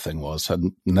Hour thing was. Had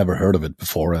never heard of it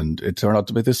before, and it turned out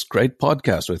to be this great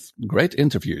podcast with great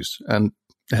interviews. And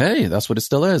hey, that's what it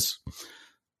still is.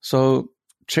 So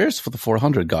cheers for the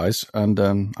 400, guys, and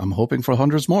I'm hoping for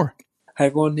hundreds more. Hey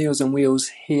everyone, Niels and Wheels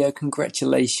here.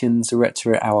 Congratulations,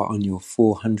 Retro Hour, on your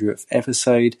 400th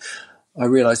episode. I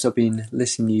realised I've been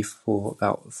listening to you for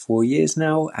about 4 years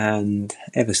now, and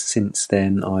ever since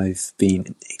then I've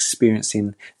been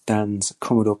experiencing Dan's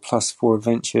Commodore Plus 4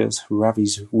 adventures,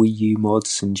 Ravi's Wii U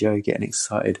mods, and Joe getting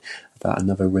excited about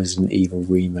another Resident Evil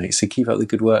remake. So keep up the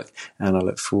good work, and I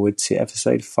look forward to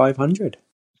episode 500.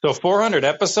 So 400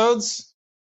 episodes?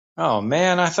 Oh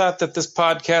man, I thought that this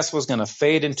podcast was going to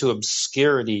fade into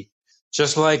obscurity,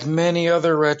 just like many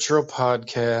other retro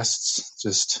podcasts,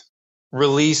 just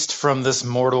released from this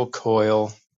mortal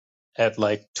coil at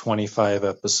like 25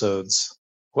 episodes.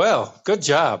 Well, good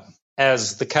job.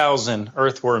 As the cows in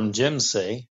Earthworm Jim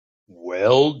say,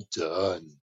 well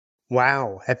done.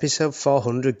 Wow, episode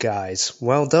 400, guys.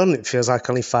 Well done. It feels like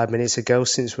only 5 minutes ago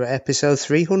since we're at episode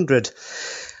 300.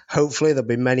 Hopefully there'll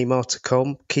be many more to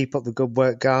come. Keep up the good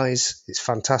work, guys. It's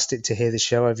fantastic to hear the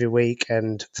show every week,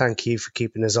 and thank you for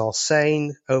keeping us all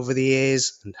sane over the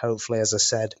years, and hopefully, as I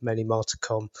said, many more to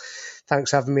come.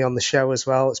 Thanks for having me on the show as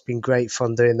well. It's been great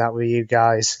fun doing that with you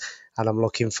guys, and I'm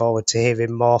looking forward to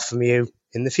hearing more from you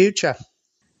in the future.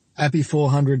 Happy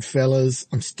 400, fellas.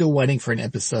 I'm still waiting for an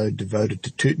episode devoted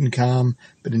to Tutankhamun,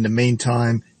 but in the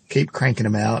meantime, keep cranking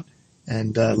them out,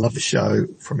 and love the show.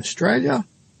 From Australia,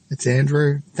 it's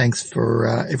Andrew. Thanks for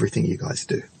everything you guys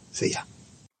do. See ya.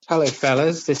 Hello,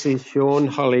 fellas. This is Sean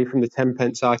Holly from the 10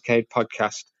 Pence Arcade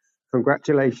podcast.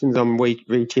 Congratulations on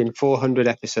reaching 400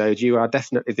 episodes. You are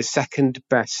definitely the second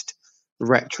best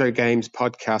retro games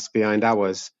podcast behind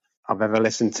ours I've ever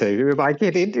listened to. Am I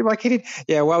kidding?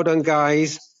 Yeah, well done,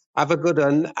 guys. Have a good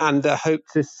one, and hope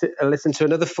to listen to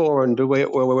another 400 where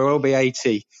we'll all be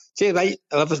 80. Cheers, mate.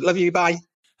 I love you. Bye.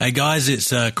 Hey guys,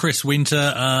 it's Chris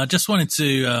Winter. Just wanted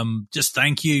to just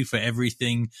thank you for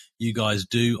everything you guys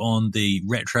do on the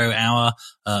Retro Hour.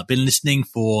 Been listening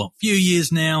for a few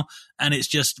years now, and it's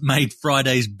just made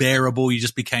Fridays bearable. You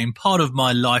just became part of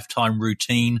my lifetime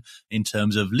routine in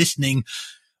terms of listening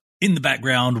in the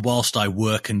background whilst I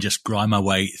work and just grind my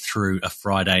way through a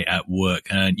Friday at work.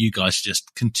 And you guys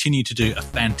just continue to do a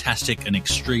fantastic and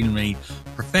extremely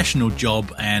professional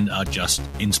job and are just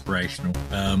inspirational.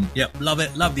 Yep, love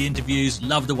it. Love the interviews.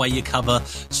 Love the way you cover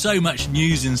so much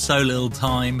news in so little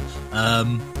time.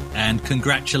 And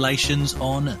congratulations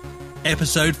on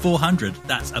episode 400.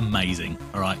 That's amazing.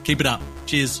 All right, keep it up.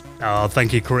 Cheers. Oh,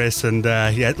 thank you, Chris. And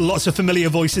yeah, lots of familiar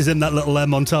voices in that little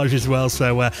montage as well.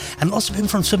 So, and lots of them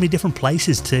from so many different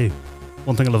places too.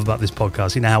 One thing I love about this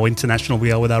podcast, you know how international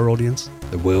we are with our audience?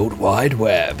 The World Wide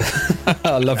Web.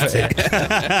 I love it.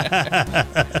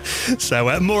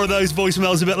 So more of those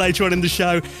voicemails a bit later on in the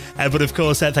show. But of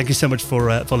course, thank you so much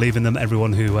for leaving them.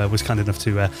 Everyone who was kind enough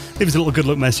to leave us a little good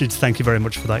luck message. Thank you very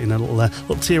much for that. You know,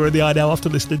 little tear in the eye now after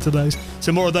listening to those.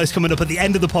 So more of those coming up at the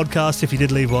end of the podcast. If you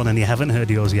did leave one and you haven't heard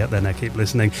yours yet, then keep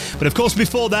listening. But of course,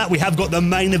 before that, we have got the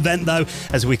main event though,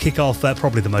 as we kick off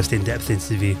probably the most in-depth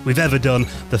interview we've ever done.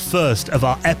 The first of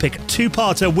our epic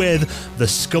two-parter with the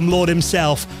Scum Lord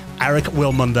himself, Eric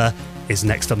Wilmunder, is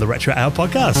next on the Retro Hour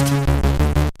podcast.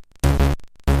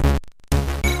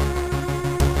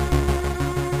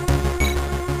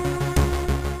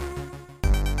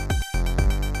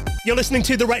 You're listening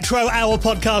to the Retro Hour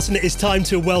podcast, and it is time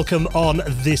to welcome on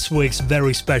this week's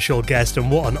very special guest.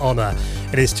 And what an honour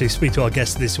it is to speak to our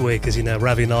guest this week. As you know,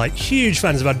 Ravi and I, huge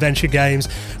fans of adventure games.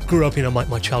 Grew up,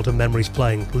 my childhood memories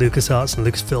playing LucasArts and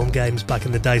Lucasfilm games back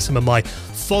in the day. Some of my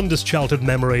fondest childhood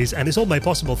memories, and it's all made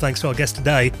possible thanks to our guest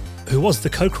today, who was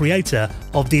the co-creator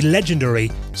of the legendary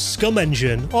SCUMM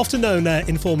engine, often known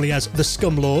informally as the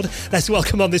Scum Lord. Let's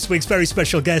welcome on this week's very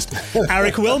special guest,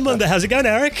 Eric Wilmunder. How's it going,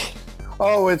 Eric?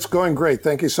 Oh, it's going great.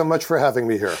 Thank you so much for having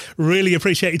me here. Really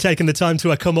appreciate you taking the time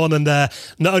to come on and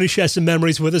not only share some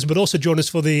memories with us, but also join us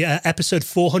for the episode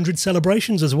 400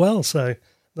 celebrations as well. So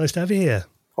nice to have you here.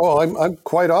 Oh, I'm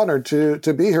quite honored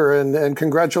to be here, and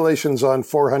congratulations on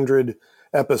 400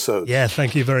 episodes. Yeah,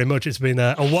 thank you very much. It's been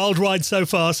a wild ride so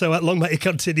far, so long may it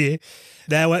continue.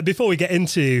 Now, before we get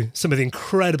into some of the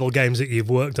incredible games that you've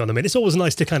worked on, I mean, it's always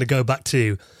nice to kind of go back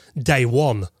to day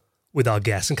one with our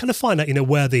guests and kind of find out,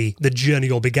 where the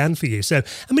journey all began for you. So,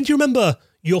 I mean, do you remember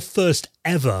your first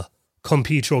ever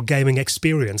computer or gaming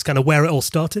experience, kind of where it all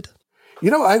started?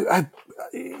 I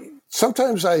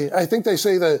sometimes I think they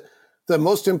say that the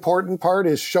most important part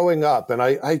is showing up, and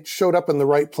I showed up in the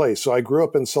right place. So I grew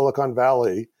up in Silicon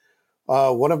Valley.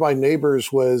 One of my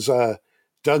neighbors was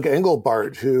Doug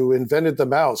Engelbart, who invented the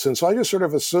mouse. And so I just sort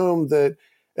of assumed that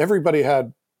everybody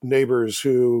had neighbors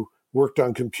who worked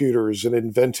on computers and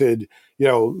invented,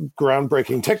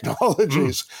 groundbreaking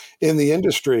technologies in the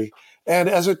industry. And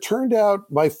as it turned out,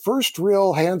 my first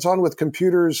real hands-on with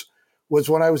computers was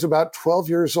when I was about 12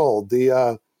 years old.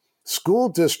 The school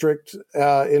district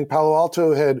in Palo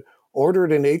Alto had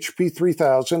ordered an HP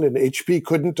 3000, and HP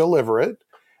couldn't deliver it,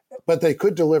 but they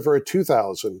could deliver a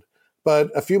 2000. But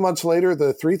a few months later,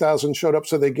 the 3000 showed up,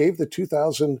 so they gave the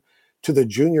 2000 to the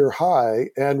junior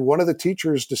high, and one of the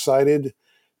teachers decided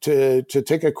to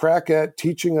take a crack at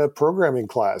teaching a programming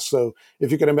class. So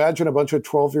if you can imagine a bunch of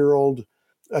 12-year-old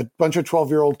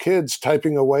kids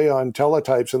typing away on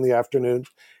teletypes in the afternoon.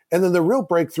 And then the real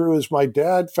breakthrough is my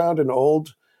dad found an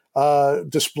old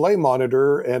display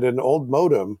monitor and an old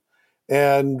modem,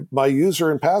 and my user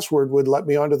and password would let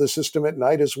me onto the system at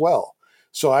night as well.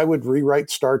 So I would rewrite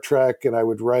Star Trek, and I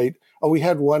would write, we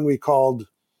had one we called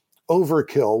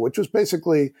Overkill, which was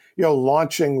basically,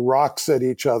 launching rocks at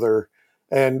each other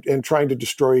and trying to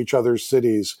destroy each other's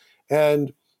cities.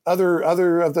 And other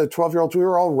of the 12-year-olds, we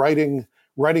were all writing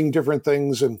different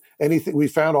things, and anything. We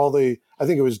found I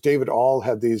think it was David All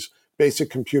had these basic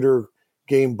computer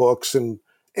game books, and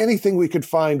anything we could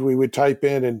find, we would type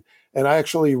in. And I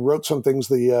actually wrote some things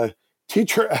the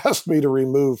teacher asked me to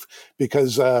remove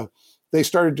because they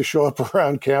started to show up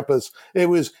around campus. It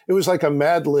was like a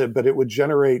Mad Lib, but it would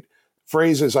generate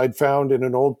phrases I'd found in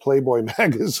an old Playboy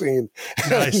magazine.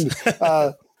 Nice.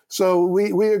 And, so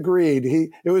we agreed.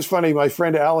 It was funny. My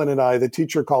friend Alan and I, the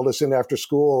teacher called us in after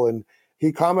school, and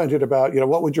he commented about,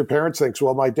 what would your parents think? So,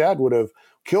 well, my dad would have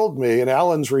killed me. And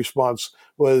Alan's response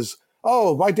was,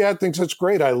 oh, my dad thinks it's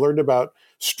great. I learned about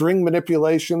string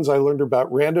manipulations. I learned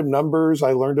about random numbers.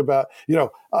 I learned about,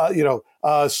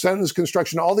 sentence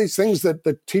construction, all these things that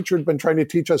the teacher had been trying to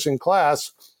teach us in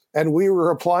class. And we were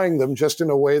applying them just in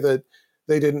a way that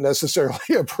they didn't necessarily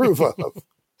approve of.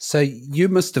 So you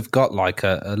must have got like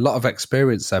a lot of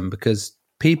experience then, because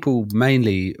people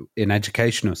mainly in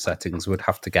educational settings would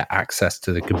have to get access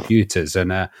to the computers,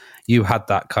 and you had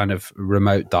that kind of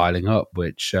remote dialing up,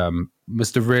 which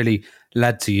must have really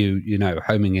led to you,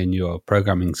 homing in your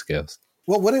programming skills.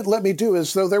 Well, what it let me do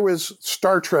is, though, there was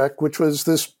Star Trek, which was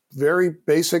this very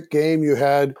basic game. You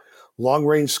had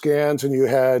long-range scans, and you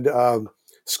had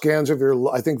scans of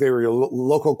I think they were your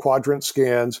local quadrant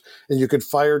scans, and you could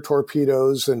fire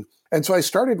torpedoes. And so I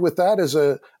started with that as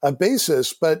a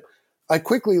basis, but I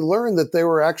quickly learned that there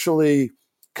were actually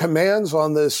commands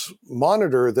on this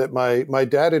monitor that my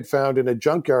dad had found in a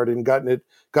junkyard and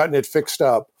gotten it fixed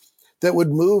up that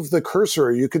would move the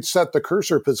cursor. You could set the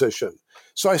cursor position.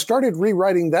 So I started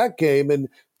rewriting that game, and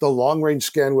the long range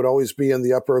scan would always be in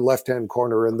the upper left-hand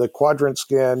corner, and the quadrant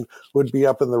scan would be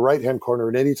up in the right-hand corner.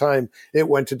 And anytime it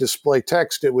went to display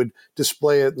text, it would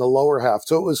display it in the lower half.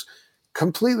 So it was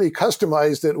completely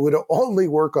customized. It would only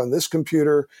work on this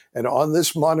computer and on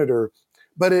this monitor.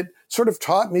 But it sort of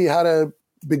taught me how to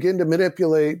begin to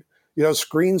manipulate,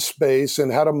 screen space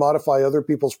and how to modify other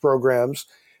people's programs.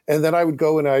 And then I would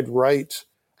go and I'd write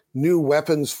new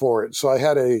weapons for it. So I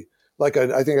had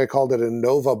I think I called it a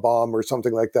Nova bomb or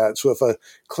something like that. So if a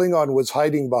Klingon was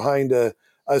hiding behind a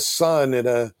sun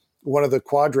in one of the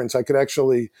quadrants, I could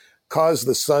actually cause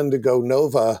the sun to go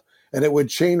Nova, and it would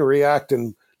chain react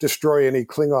and destroy any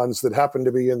Klingons that happened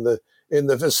to be in the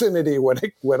vicinity when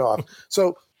it went off.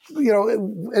 So,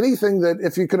 anything that,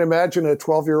 if you can imagine, a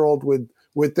 12-year-old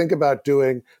would think about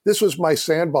doing, this was my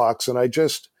sandbox, and I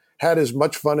just had as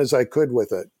much fun as I could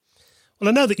with it. Well,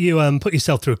 I know that you put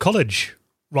yourself through college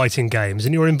writing games,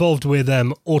 and you were involved with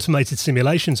automated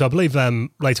simulations. I believe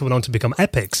later went on to become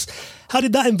Epics. How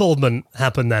did that involvement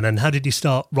happen then, and how did you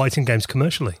start writing games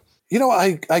commercially?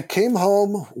 I came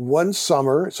home one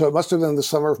summer, so it must have been the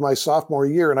summer of my sophomore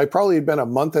year, and I probably had been a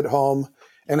month at home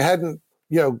and hadn't,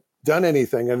 done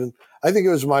anything. And I think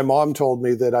it was my mom told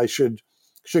me that I should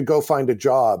go find a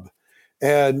job.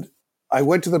 And I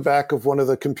went to the back of one of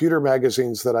the computer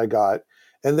magazines that I got,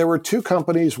 and there were two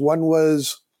companies. One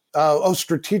was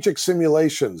Strategic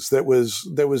Simulations that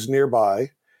was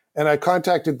nearby, and I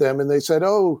contacted them, and they said,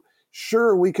 "Oh,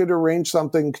 sure, we could arrange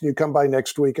something. Can you come by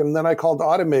next week?" And then I called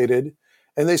Automated,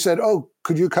 and they said, "Oh,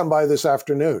 could you come by this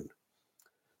afternoon?"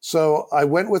 So I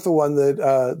went with the one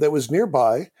that was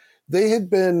nearby. They had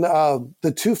been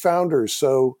the two founders,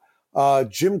 so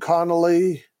Jim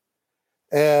Connolly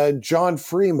and John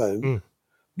Freeman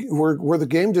were the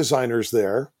game designers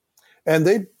there, and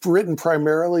they'd written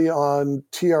primarily on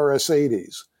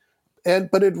TRS-80s,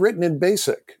 but had written in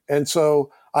BASIC, and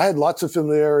so I had lots of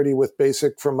familiarity with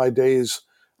BASIC from my days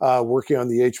working on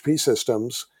the HP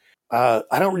systems. I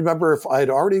don't remember if I'd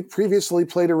already previously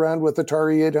played around with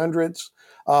Atari 800s.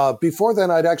 Before then,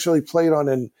 I'd actually played on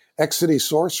an Exidy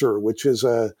Sorcerer, which is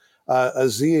a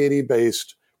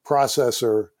Z80-based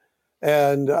processor.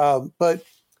 And but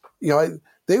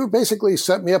they would basically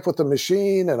set me up with a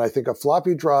machine and I think a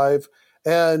floppy drive,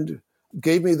 and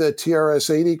gave me the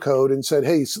TRS-80 code and said,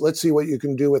 "Hey, let's see what you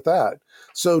can do with that."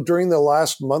 So during the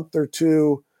last month or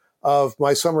two of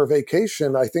my summer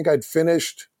vacation, I think I'd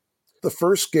finished the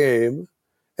first game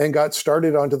and got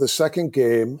started onto the second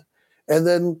game. And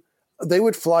then they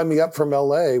would fly me up from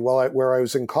LA where I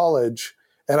was in college,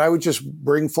 and I would just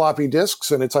bring floppy disks,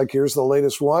 and it's like, here's the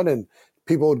latest one, and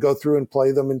people would go through and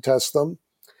play them and test them.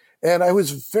 And I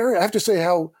have to say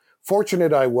how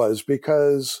fortunate I was,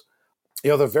 because,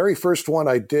 the very first one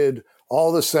I did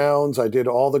all the sounds, I did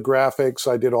all the graphics,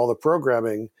 I did all the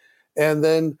programming. And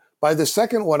then by the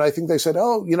second one, I think they said,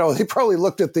 they probably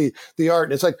looked at the art,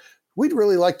 and it's like, we'd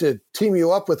really like to team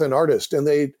you up with an artist. And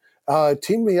they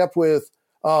teamed me up with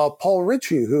Paul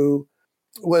Ritchie, who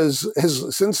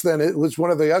since then, it was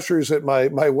one of the ushers at my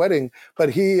wedding,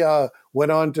 but he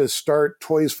went on to start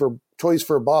Toys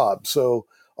for Bob. So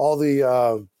all the,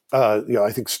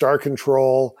 I think Star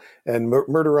Control and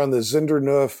Murder on the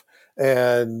Zindernoof,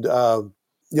 and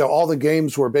all the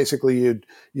games where basically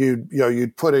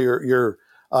you'd put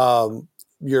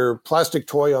your plastic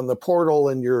toy on the portal,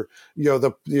 and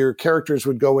your characters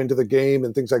would go into the game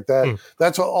and things like that.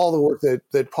 That's all the work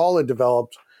that Paul had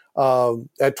developed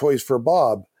at Toys for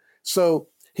Bob. So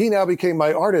he now became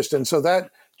my artist, and so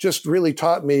that just really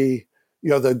taught me,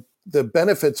 the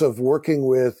benefits of working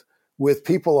with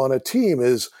people on a team.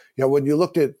 Is, when you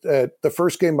looked at the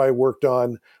first game I worked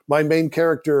on, my main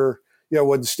character,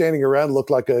 when standing around, looked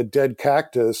like a dead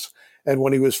cactus. And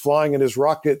when he was flying in his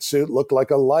rocket suit, looked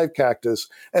like a live cactus.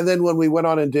 And then when we went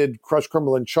on and did Crush,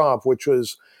 Crumble, and Chomp, which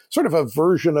was sort of a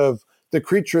version of The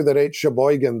Creature That Ate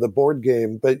Sheboygan, the board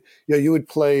game, but you would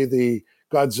play the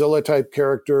Godzilla type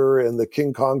character and the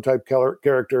King Kong type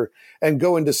character and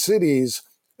go into cities.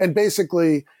 And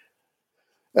basically,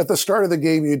 at the start of the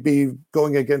game, you'd be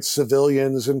going against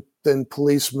civilians and then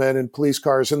policemen and police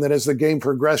cars. And then as the game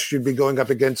progressed, you'd be going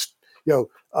up against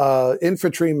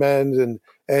infantrymen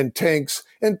and tanks,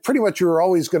 and pretty much you were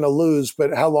always going to lose,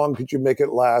 but how long could you make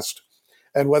it last?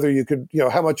 And whether you could,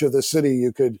 how much of the city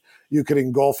you could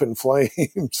engulf in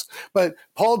flames. But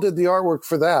Paul did the artwork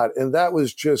for that, and that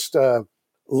was just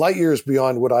light years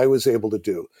beyond what I was able to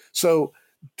do. So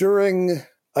during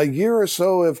a year or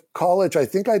so of college, I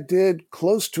think I did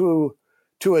close to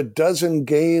to a dozen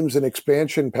games and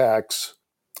expansion packs.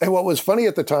 And what was funny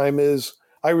at the time is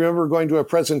I remember going to a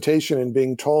presentation and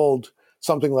being told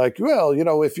something like, well,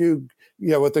 if you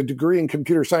with a degree in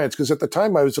computer science, because at the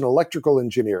time I was an electrical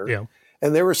engineer. Yeah.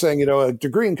 And they were saying, a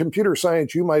degree in computer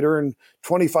science, you might earn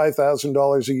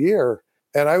 $25,000 a year.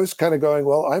 And I was kind of going,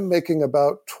 well, I'm making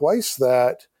about twice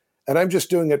that, and I'm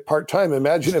just doing it part-time.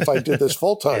 Imagine if I did this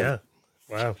full-time. Yeah.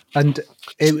 Wow. And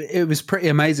it was pretty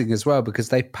amazing as well, because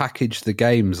they packaged the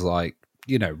games like,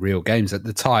 real games. At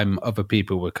the time, other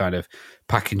people were kind of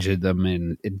packaging them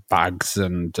in bags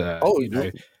and,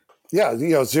 Yeah,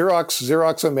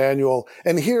 Xerox a manual.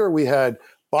 And here we had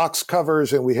box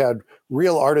covers and we had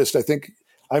real artists. I think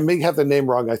I may have the name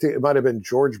wrong. I think it might have been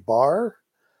George Barr.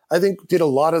 I think did a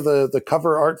lot of the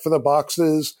cover art for the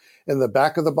boxes, and the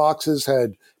back of the boxes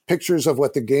had pictures of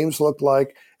what the games looked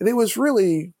like. And it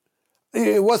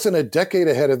wasn't a decade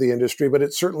ahead of the industry, but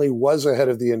it certainly was ahead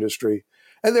of the industry.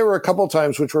 And there were a couple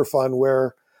times which were fun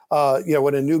where,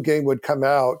 when a new game would come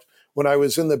out, when I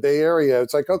was in the Bay Area,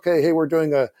 it's like, okay, hey, we're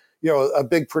doing a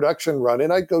big production run.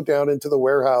 And I'd go down into the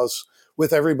warehouse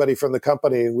with everybody from the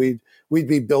company, and we'd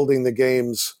be building the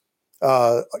games,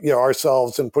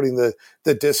 ourselves, and putting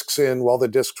the discs in while the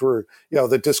discs were,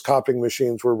 the disc copying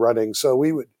machines were running.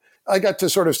 So I got to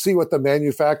sort of see what the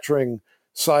manufacturing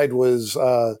side was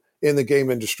in the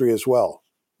game industry as well.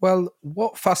 Well,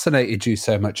 what fascinated you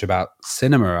so much about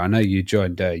cinema? I know you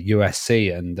joined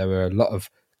USC, and there were a lot of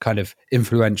kind of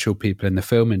influential people in the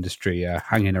film industry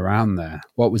hanging around there.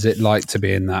 What was it like to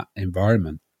be in that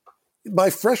environment?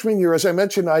 My freshman year, as I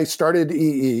mentioned, I started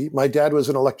EE. My dad was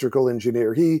an electrical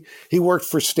engineer. He worked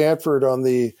for Stanford on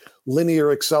the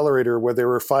linear accelerator, where they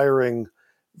were firing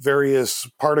various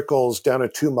particles down a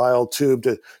 2-mile tube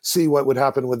to see what would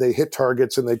happen when they hit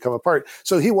targets and they'd come apart.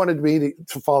 So he wanted me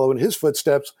to follow in his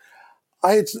footsteps.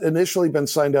 I had initially been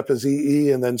signed up as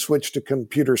EE and then switched to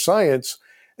computer science.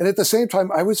 And at the same time,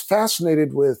 I was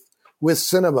fascinated with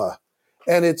cinema.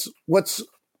 And what's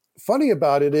funny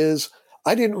about it is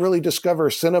I didn't really discover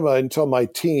cinema until my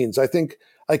teens. I think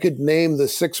I could name the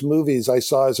 6 movies I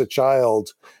saw as a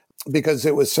child because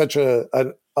it was such a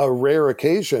rare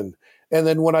occasion. And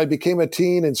then when I became a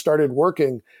teen and started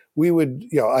working, we would,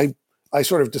 I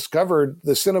sort of discovered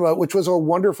the cinema, which was a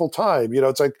wonderful time.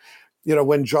 It's like,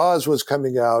 when Jaws was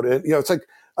coming out, and, it's like,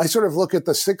 I sort of look at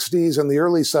the 60s and the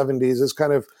early 70s as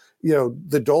kind of,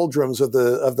 the doldrums of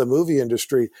the movie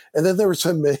industry. And then there was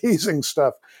some amazing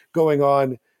stuff going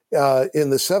on in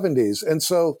the 70s. And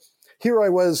so here I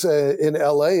was in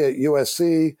LA at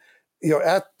USC,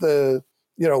 at the,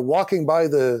 walking by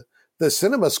the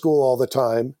cinema school all the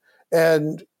time,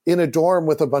 and in a dorm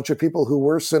with a bunch of people who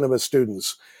were cinema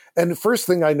students. And the first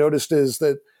thing I noticed is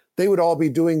that they would all be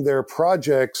doing their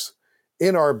projects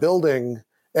in our building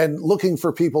and looking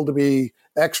for people to be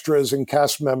extras and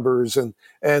cast members and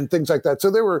things like that.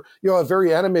 So they were, a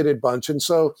very animated bunch. And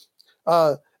so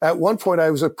at one point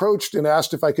I was approached and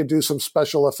asked if I could do some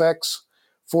special effects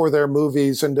for their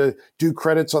movies and to do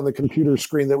credits on the computer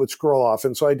screen that would scroll off.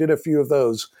 And so I did a few of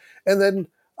those. And then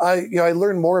I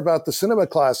learned more about the cinema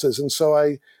classes. And so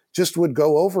I just would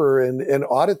go over and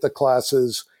audit the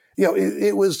classes.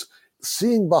 It was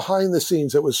seeing behind the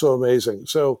scenes that was so amazing.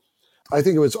 So I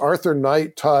think it was Arthur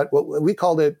Knight taught what we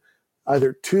called it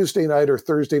either Tuesday night or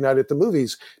Thursday night at the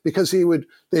movies, because they would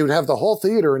have the whole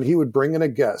theater and he would bring in a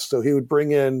guest. So he would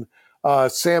bring in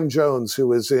Sam Jones, who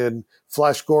was in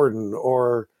Flash Gordon,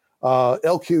 or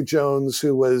L.Q. Jones,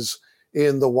 who was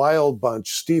in The Wild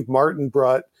Bunch. Steve Martin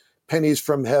brought Pennies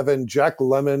from Heaven. Jack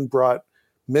Lemmon brought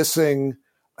Missing.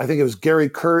 I think it was Gary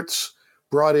Kurtz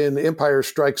brought in Empire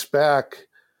Strikes Back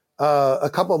a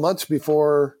couple months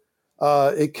before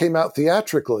it came out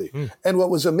theatrically. And what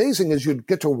was amazing is you'd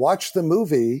get to watch the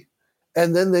movie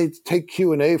and then they'd take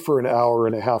Q&A for an hour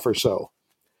and a half or so.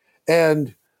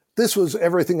 And this was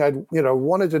everything I'd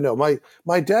wanted to know.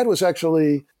 My dad was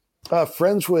actually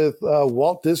friends with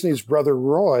Walt Disney's brother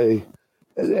Roy.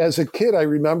 As a kid, I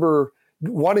remember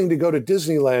wanting to go to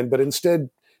Disneyland, but instead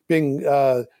being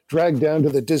dragged down to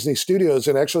the Disney studios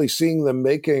and actually seeing them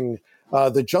making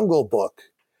The Jungle Book,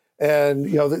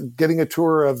 and getting a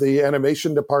tour of the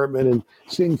animation department and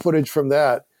seeing footage from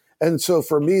that. And so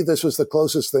for me, this was the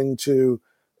closest thing to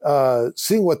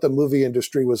seeing what the movie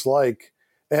industry was like.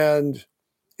 And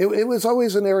it was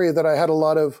always an area that I had a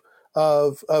lot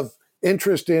of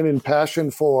interest in and passion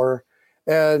for.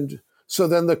 And so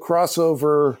then the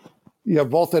crossover,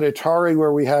 both at Atari,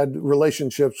 where we had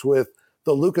relationships with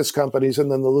the Lucas companies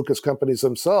and then the Lucas companies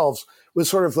themselves, was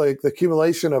sort of like the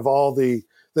accumulation of all the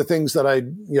things that I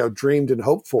dreamed and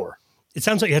hoped for. It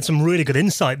sounds like you had some really good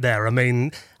insight there. I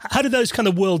mean, how did those kind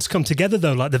of worlds come together,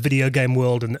 though, like the video game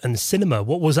world and cinema?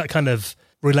 What was that kind of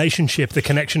relationship, the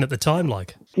connection at the time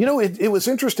like? It was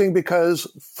interesting because,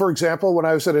 for example, when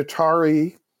I was at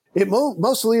Atari, it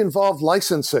mostly involved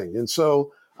licensing. And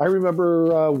so I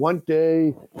remember one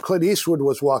day Clint Eastwood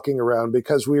was walking around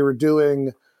because we were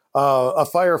doing a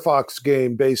Firefox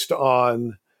game based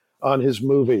on his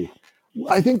movie.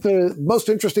 I think the most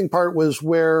interesting part was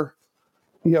where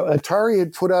Atari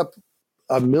had put up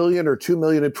 $1 million or $2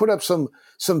 million, had put up some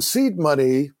seed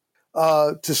money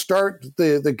to start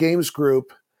the games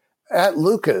group at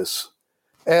Lucas.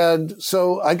 And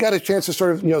so I got a chance to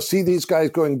sort of, see these guys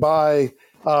going by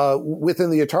within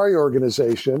the Atari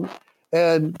organization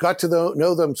and got to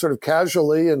know them sort of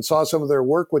casually and saw some of their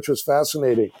work, which was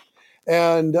fascinating.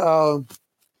 And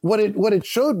what it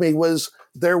showed me was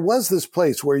there was this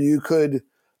place where you could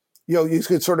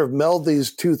sort of meld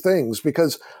these two things,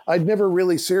 because I'd never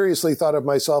really seriously thought of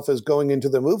myself as going into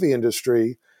the movie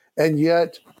industry. And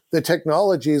yet the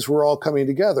technologies were all coming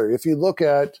together. If you look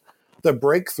at the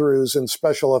breakthroughs in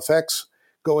special effects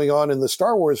going on in the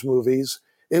Star Wars movies,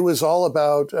 it was all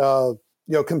about,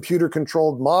 computer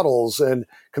controlled models and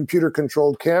computer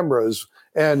controlled cameras.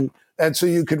 And so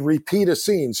you could repeat a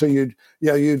scene. So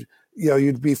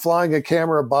you'd be flying a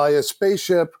camera by a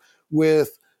spaceship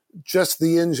with just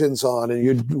the engines on, and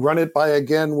you'd run it by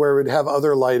again where it would have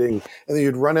other lighting, and then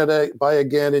you'd run it by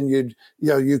again, and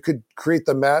you could create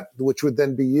the matte, which would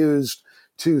then be used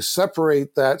to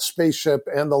separate that spaceship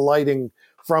and the lighting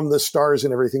from the stars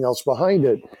and everything else behind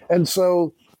it. And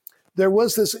so there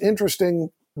was this interesting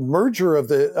merger of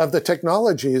the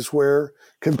technologies where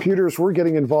computers were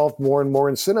getting involved more and more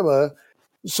in cinema.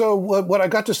 So what I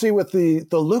got to see with the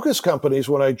Lucas companies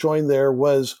when I joined there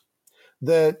was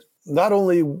that not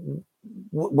only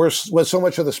was so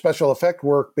much of the special effect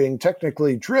work being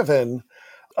technically driven,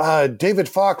 David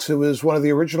Fox, who was one of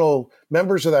the original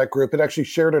members of that group, had actually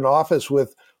shared an office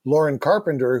with Lauren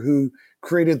Carpenter, who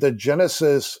created the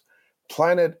Genesis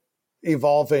planet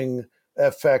evolving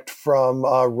effect from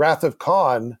Wrath of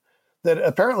Khan. That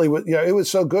apparently, it was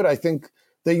so good. I think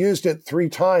they used it 3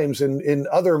 times in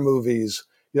other movies.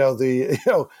 Now the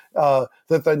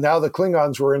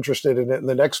Klingons were interested in it in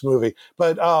the next movie,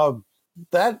 but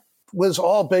that was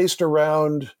all based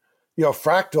around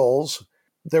fractals.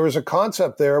 There was a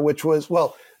concept there which was,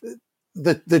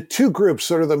 the two groups,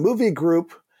 sort of the movie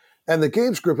group and the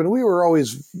games group, and we were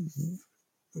always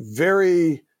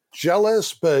very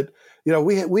jealous, but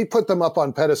we put them up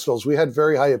on pedestals. We had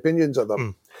very high opinions of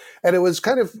them, and it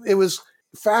was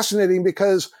fascinating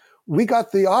because we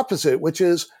got the opposite, which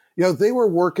is, they were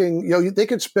working, they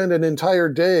could spend an entire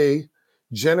day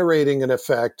generating an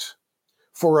effect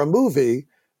for a movie,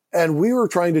 and we were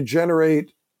trying to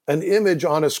generate an image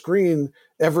on a screen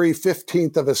every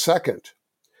 15th of a second.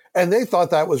 And they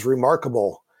thought that was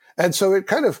remarkable. And so it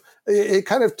kind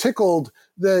of tickled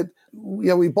that,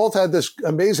 we both had this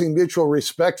amazing mutual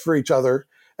respect for each other,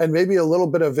 and maybe a little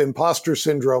bit of imposter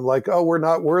syndrome, like, oh, we're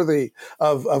not worthy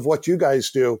of what you guys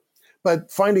do.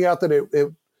 But finding out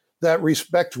that that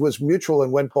respect was mutual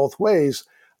and went both ways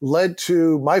led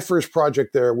to my first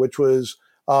project there, which was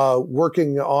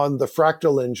working on the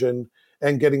fractal engine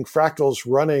and getting fractals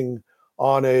running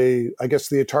on I guess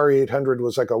the Atari 800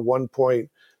 was like a 1.7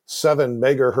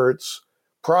 megahertz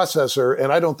processor.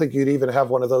 And I don't think you'd even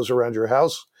have one of those around your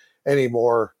house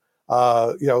anymore.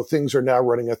 Things are now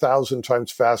running 1,000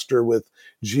 times faster with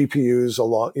GPUs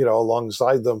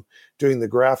alongside them doing the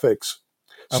graphics.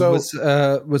 So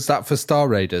was that for Star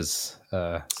Raiders?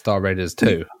 Star Raiders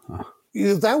 2?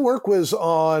 That work was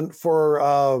on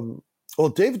for,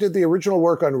 David did the original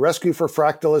work on Rescue for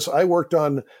Fractalus. I worked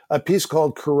on a piece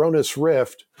called Coronis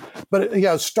Rift. But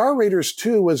Star Raiders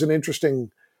 2 was an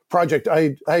interesting project.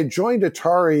 I joined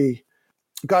Atari,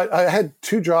 I had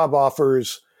 2 job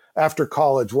offers after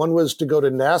college. One was to go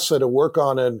to NASA to work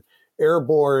on an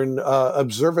airborne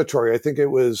observatory. I think it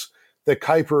was the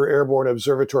Kuiper Airborne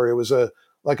Observatory. It was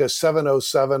like a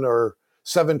 707 or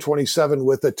 727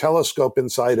 with a telescope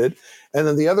inside it. And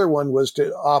then the other one was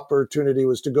to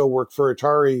go work for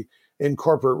Atari in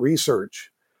corporate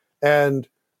research. And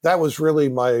that was really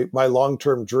my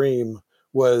long-term dream,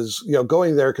 was,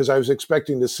 going there, because I was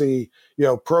expecting to see,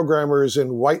 programmers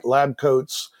in white lab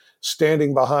coats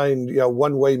standing behind,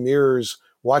 one-way mirrors,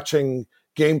 watching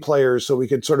game players so we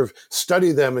could sort of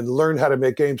study them and learn how to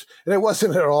make games. And it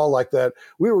wasn't at all like that.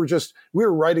 We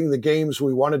were writing the games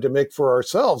we wanted to make for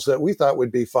ourselves that we thought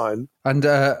would be fun. And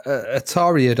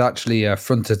Atari had actually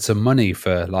fronted some money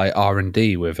for like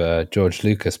R&D with George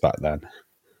Lucas back then.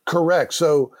 Correct.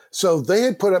 So they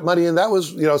had put up money, and that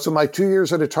was, so my 2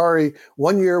 years at Atari,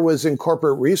 1 year was in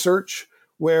corporate research,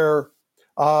 where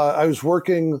I was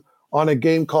working on a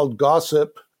game called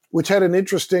Gossip, which had an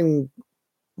interesting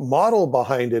model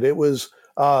behind it. It was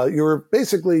you were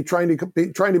basically trying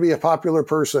to be a popular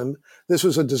person. This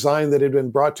was a design that had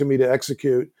been brought to me to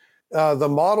execute. The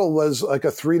model was like a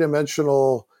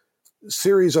 3-dimensional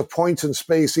series of points in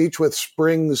space, each with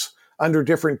springs under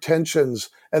different tensions,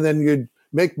 and then you'd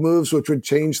make moves which would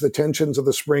change the tensions of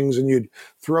the springs, and you'd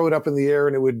throw it up in the air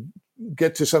and it would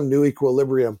get to some new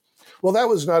equilibrium. Well, that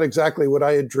was not exactly what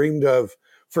I had dreamed of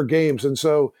for games. And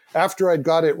so after I'd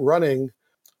got it running,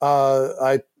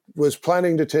 I was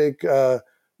planning to take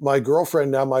my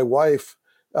girlfriend, now my wife,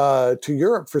 to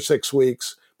Europe for 6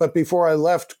 weeks. But before I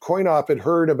left, CoinOp had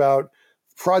heard about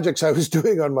projects I was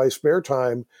doing on my spare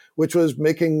time, which was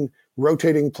making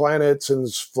rotating planets and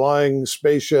flying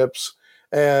spaceships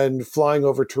and flying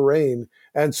over terrain.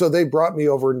 And so they brought me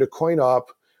over into CoinOp,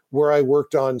 where I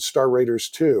worked on Star Raiders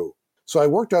 2. So I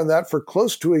worked on that for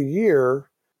close to a year.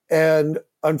 And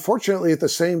unfortunately, at the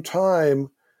same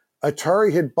time,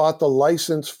 Atari had bought the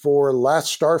license for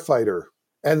Last Starfighter.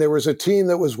 And there was a team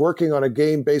that was working on a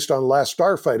game based on Last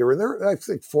Starfighter. And there were, I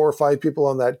think, 4 or 5 people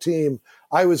on that team.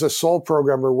 I was a sole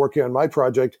programmer working on my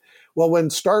project. Well, when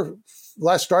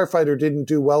Last Starfighter didn't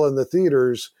do well in the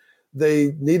theaters,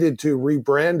 they needed to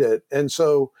rebrand it. And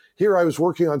so here I was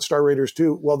working on Star Raiders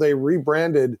 2. Well, they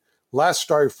rebranded Last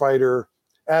Starfighter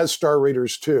as Star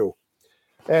Raiders 2.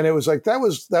 And it was like, that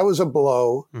was a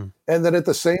blow. And then at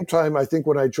the same time, I think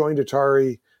when I joined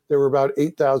Atari, there were about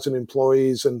 8,000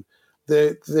 employees, and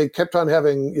they kept on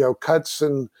having, cuts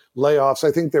and layoffs.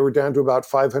 I think they were down to about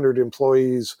 500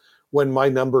 employees when my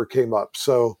number came up.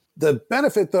 So the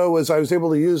benefit, though, was I was able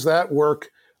to use that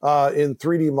work in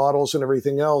 3D models and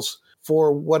everything else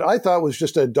for what I thought was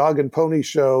just a dog and pony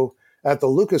show at the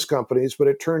Lucas companies, but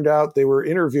it turned out they were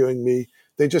interviewing me.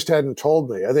 They just hadn't told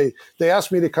me. They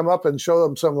asked me to come up and show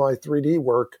them some of my 3D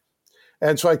work.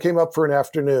 And so I came up for an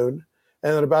afternoon.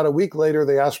 And then about a week later,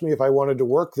 they asked me if I wanted to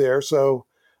work there. So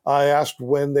I asked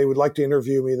when they would like to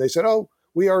interview me. And they said, "Oh,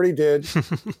 we already did.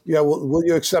 Yeah, will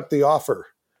you accept the offer?"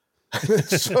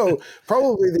 So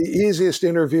probably the easiest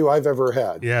interview I've ever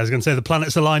had. Yeah, I was going to say the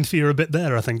planets aligned for you a bit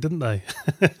there, I think, didn't they?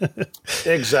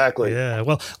 Exactly. Yeah.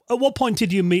 Well, at what point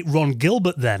did you meet Ron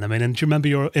Gilbert then? I mean, and do you remember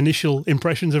your initial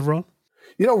impressions of Ron?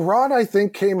 Ron, I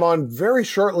think, came on very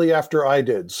shortly after I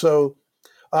did. So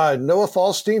Noah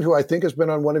Falstein, who I think has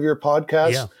been on one of your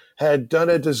podcasts, had done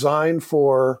a design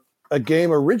for a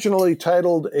game originally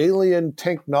titled Alien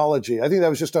Technology. I think that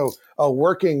was just a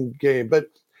working game, but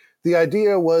the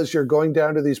idea was you're going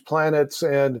down to these planets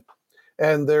and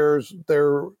they're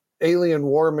alien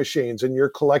war machines, and you're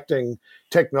collecting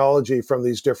technology from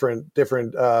these different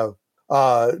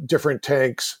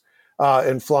tanks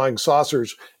and flying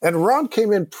saucers. And Ron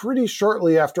came in pretty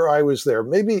shortly after I was there,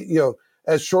 maybe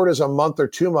as short as a month or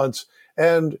 2 months.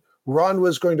 And Ron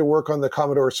was going to work on the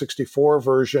Commodore 64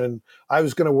 version. I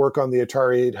was going to work on the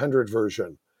Atari 800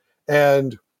 version.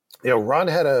 And Ron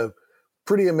had a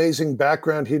pretty amazing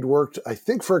background. He'd worked, I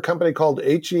think, for a company called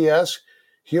HES,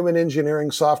 Human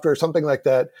Engineering Software, something like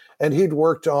that. And he'd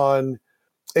worked on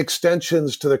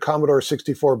extensions to the Commodore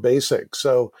 64 BASIC.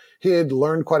 So he had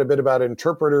learned quite a bit about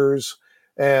interpreters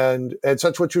and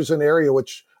such, which was an area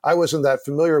which I wasn't that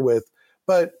familiar with.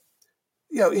 But,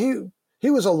 he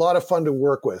was a lot of fun to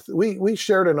work with. We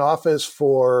shared an office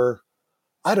for,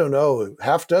 I don't know,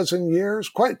 half dozen years,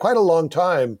 quite a long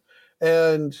time.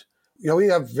 And we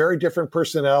have very different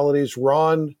personalities.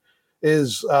 Ron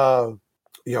is,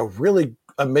 really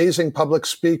amazing public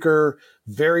speaker,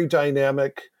 very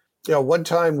dynamic. One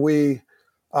time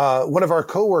one of our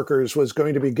coworkers was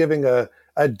going to be giving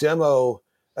a demo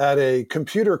at a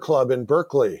computer club in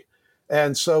Berkeley.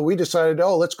 And so we decided,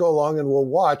 let's go along and we'll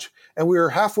watch. And we were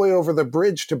halfway over the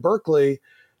bridge to Berkeley,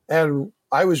 and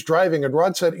I was driving, and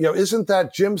Ron said, "Isn't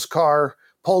that Jim's car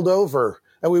pulled over?"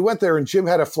 And we went there, and Jim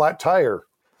had a flat tire.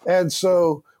 And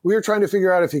so we were trying to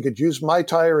figure out if he could use my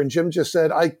tire, and Jim just said,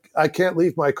 I can't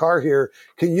leave my car here.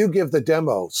 Can you give the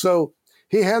demo? So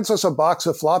he hands us a box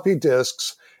of floppy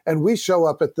disks, and we show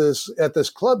up at this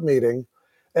club meeting,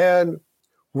 and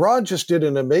Ron just did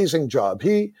an amazing job.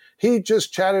 He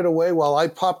just chatted away while I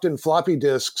popped in floppy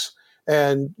disks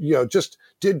and, just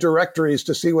did directories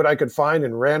to see what I could find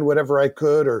and ran whatever I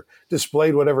could or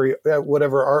displayed whatever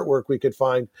artwork we could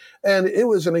find. And it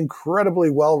was an incredibly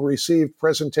well-received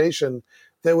presentation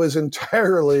that was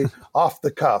entirely off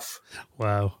the cuff.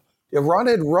 Wow. Yeah, Ron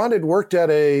had worked at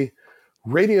a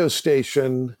radio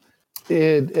station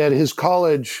at his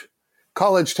college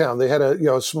college town. They had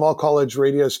a small college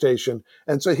radio station,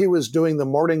 and so he was doing the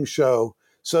morning show.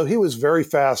 So he was very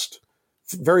fast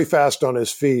on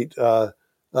his feet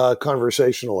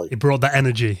conversationally. He brought that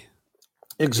energy.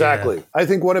 Exactly. Yeah. I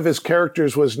think one of his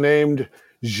characters was named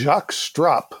Jacques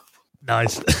Strupp.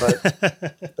 Nice.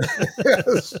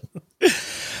 Yes.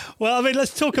 Well, I mean,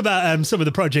 let's talk about some of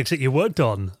the projects that you worked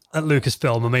on at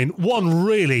Lucasfilm. I mean, one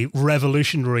really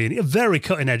revolutionary and very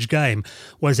cutting-edge game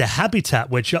was a Habitat,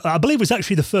 which I believe was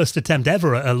actually the first attempt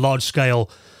ever at a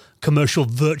large-scale commercial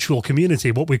virtual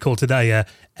community, what we call today a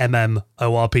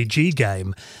MMORPG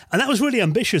game. And that was really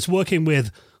ambitious, working with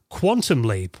Quantum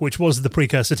Leap, which was the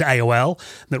precursor to AOL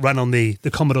that ran on the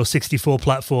Commodore 64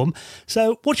 platform.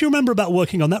 So what do you remember about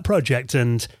working on that project,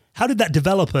 and how did that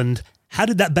develop, and how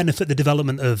did that benefit the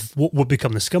development of what would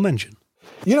become the SCUMM engine?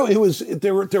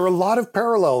 There were a lot of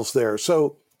parallels there.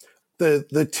 So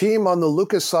the team on the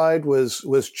Lucas side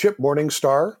was Chip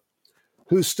Morningstar,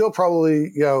 who's still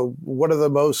probably one of the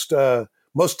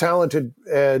most talented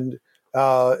and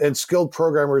skilled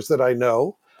programmers that I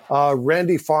know.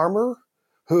 Randy Farmer,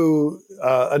 who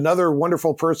another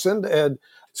wonderful person, and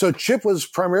so Chip was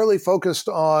primarily focused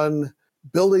on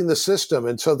building the system,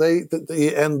 and so the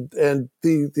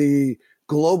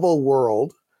global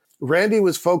world. Randy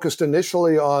was focused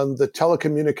initially on the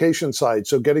telecommunication side,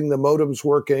 so getting the modems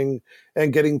working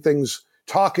and getting things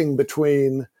talking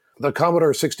between the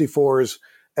Commodore 64s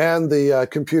and the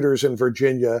computers in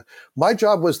Virginia. My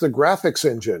job was the graphics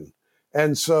engine,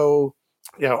 and so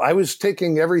I was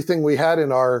taking everything we had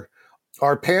in our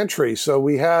pantry. So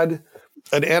we had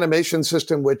an animation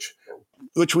system which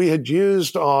we had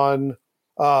used on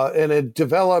and had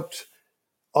developed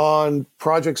on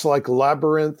projects like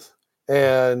Labyrinth,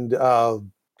 and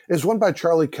is one by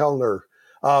Charlie Kellner,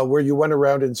 where you went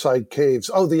around inside caves.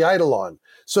 Oh, the Eidolon.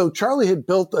 So Charlie had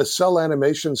built a cell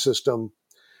animation system,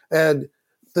 and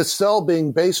the cell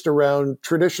being based around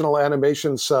traditional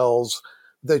animation cells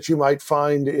that you might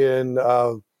find in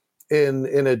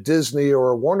a Disney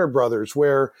or a Warner Brothers,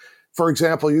 where, for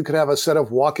example, you could have a set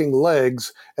of walking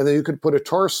legs, and then you could put a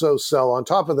torso cell on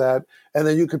top of that, and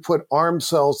then you could put arm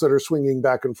cells that are swinging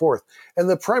back and forth. And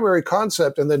the primary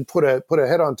concept, and then put a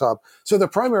head on top. So the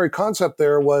primary concept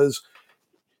there was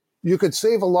you could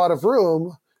save a lot of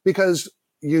room because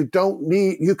you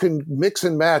can mix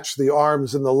and match the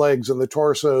arms and the legs and the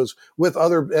torsos with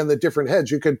and the different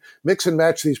heads. You could mix and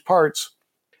match these parts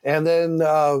and then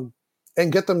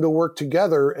and get them to work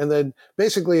together. And then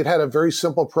basically it had a very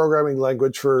simple programming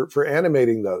language for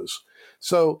animating those.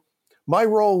 So my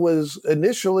role was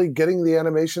initially getting the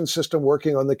animation system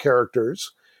working on the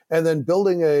characters, and then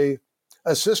building a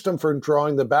system for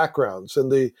drawing the backgrounds.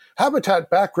 And the Habitat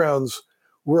backgrounds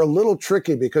were a little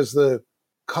tricky because the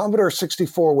Commodore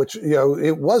 64, which,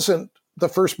 it wasn't the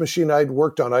first machine I'd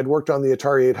worked on. I'd worked on the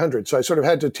Atari 800. So I sort of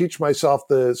had to teach myself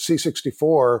the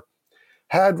C64,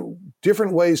 had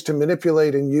different ways to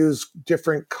manipulate and use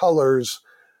different colors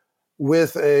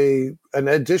with an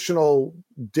additional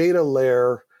data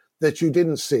layer that you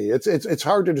didn't see. It's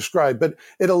hard to describe, but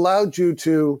it allowed you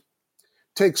to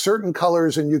take certain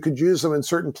colors and you could use them in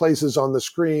certain places on the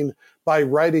screen by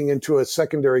writing into a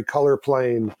secondary color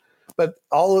plane. But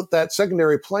all of that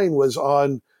secondary plane was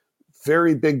on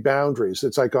very big boundaries.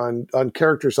 It's like on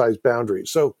character size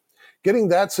boundaries. So getting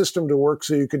that system to work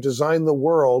so you could design the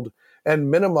world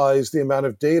and minimize the amount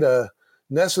of data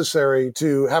necessary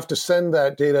to have to send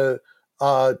that data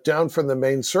down from the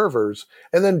main servers,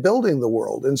 and then building the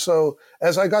world. And so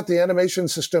as I got the animation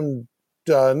system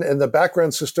done and the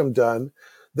background system done,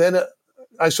 then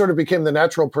I sort of became the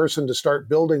natural person to start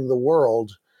building the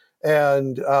world.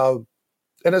 And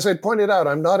as I pointed out,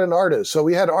 I'm not an artist. So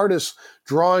we had artists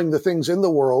drawing the things in the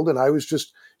world, and I was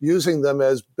just using them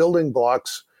as building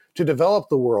blocks to develop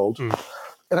the world.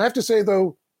 And I have to say,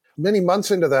 though, many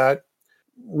months into that,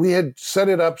 we had set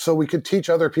it up so we could teach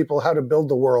other people how to build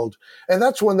the world. And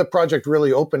that's when the project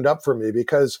really opened up for me,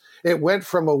 because it went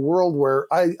from a world where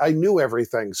I knew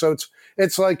everything. So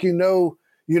it's like, you know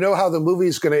how the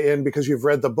movie's going to end because you've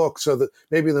read the book, so that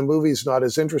maybe the movie's not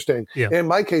as interesting. Yeah. In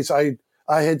my case, I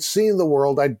had seen the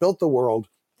world, I'd built the world.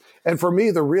 And for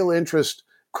me, the real interest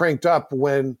cranked up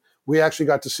when we actually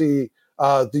got to see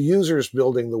the users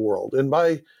building the world. And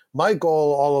my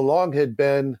goal all along had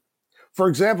been, for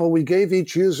example, we gave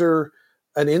each user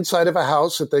an inside of a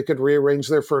house that they could rearrange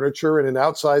their furniture, and an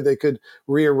outside they could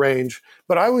rearrange.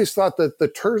 But I always thought that the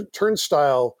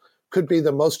turnstile could be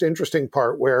the most interesting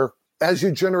part, where as you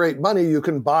generate money, you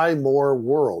can buy more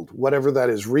world, whatever that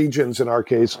is, regions in our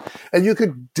case. And you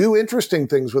could do interesting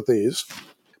things with these.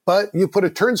 But you put a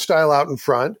turnstile out in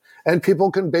front, and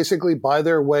people can basically buy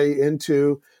their way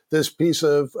into this piece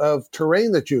of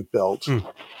terrain that you've built,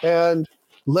 and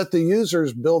let the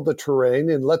users build the terrain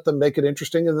and let them make it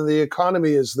interesting. And then the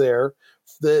economy is there.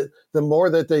 The more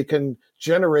that they can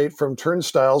generate from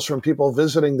turnstiles, from people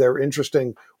visiting their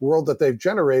interesting world that they've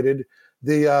generated,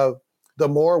 the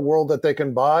more world that they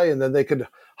can buy, and then they could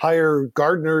hire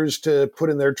gardeners to put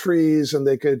in their trees, and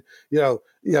they could,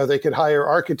 they could hire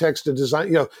architects to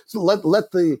design, so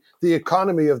let the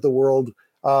economy of the world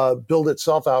build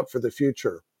itself out for the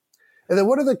future. And then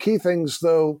one of the key things,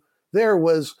 though, there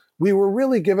was we were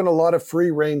really given a lot of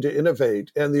free rein to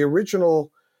innovate. And the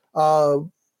original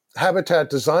Habitat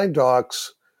design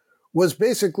docs was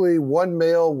basically one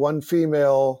male, one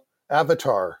female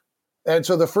avatar. And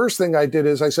so the first thing I did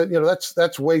is I said,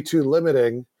 that's way too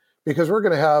limiting, because we're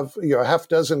going to have, a half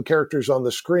dozen characters on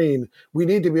the screen. We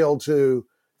need to be able to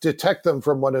detect them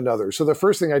from one another. So the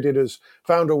first thing I did is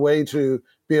found a way to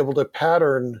be able to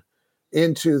pattern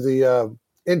into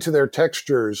their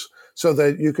textures, so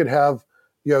that you could have,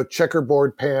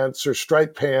 checkerboard pants or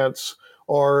striped pants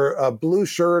or a blue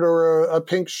shirt or a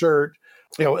pink shirt,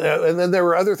 and then there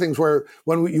were other things where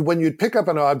when you'd pick up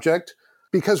an object,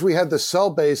 because we had the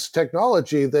cell-based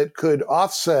technology that could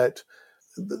offset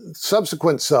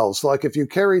subsequent cells. Like if you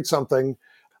carried something,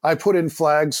 I put in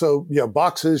flags. So,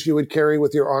 boxes you would carry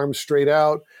with your arms straight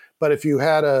out. But if you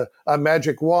had a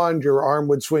magic wand, your arm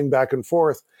would swing back and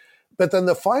forth. But then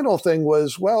the final thing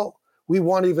was, we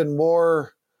want even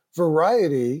more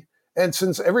variety. And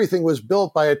since everything was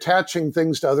built by attaching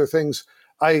things to other things,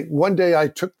 one day I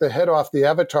took the head off the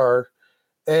avatar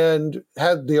and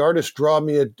had the artist draw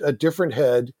me a different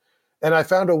head. And I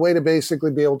found a way to basically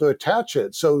be able to attach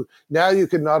it. So now you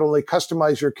can not only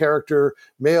customize your character,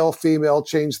 male, female,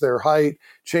 change their height,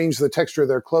 change the texture of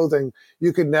their clothing,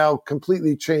 you can now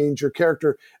completely change your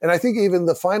character. And I think even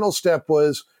the final step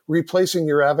was replacing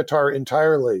your avatar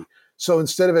entirely. So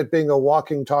instead of it being a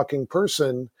walking, talking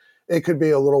person, it could be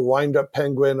a little wind-up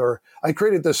penguin. Or I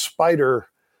created this spider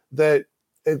that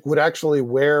it would actually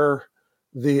wear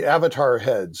the avatar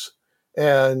heads.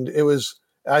 And it was,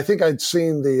 I think I'd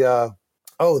seen the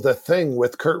Thing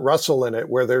with Kurt Russell in it,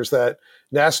 where there's that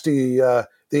nasty, the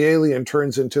alien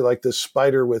turns into like this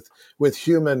spider with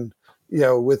human,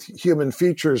 with human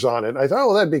features on it. I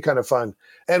thought, that'd be kind of fun.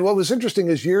 And what was interesting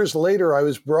is years later, I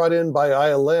was brought in by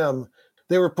ILM.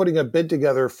 They were putting a bid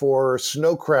together for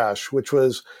Snow Crash, which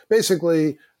was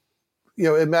basically,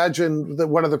 imagine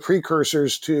one of the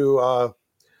precursors to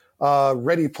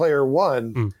Ready Player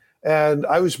One. And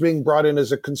I was being brought in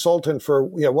as a consultant for,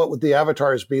 what would the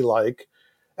avatars be like?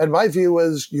 And my view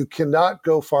was, you cannot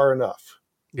go far enough.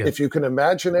 Yeah. If you can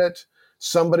imagine it,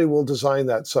 somebody will design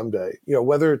that someday.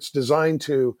 Whether it's designed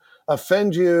to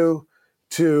offend you,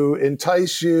 to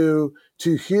entice you,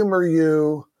 to humor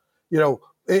you,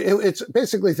 it's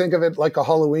basically, think of it like a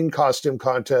Halloween costume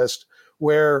contest,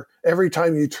 where every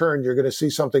time you turn, you're going to see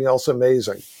something else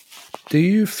amazing. Do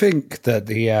you think that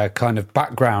the kind of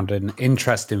background and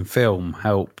interest in film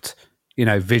helped,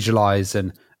 visualize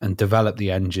and develop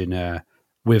the engine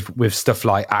with stuff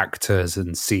like actors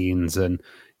and scenes and,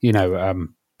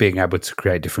 being able to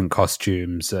create different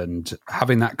costumes and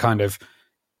having that kind of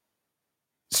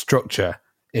structure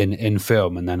in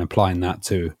film, and then applying that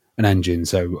to an engine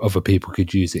so other people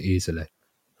could use it easily?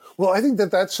 Well, I think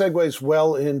that segues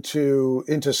well into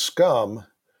SCUMM,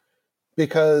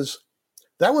 because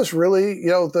that was really,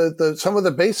 the some of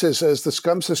the basis as the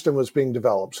SCUMM system was being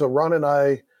developed. So Ron and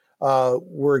I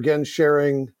were again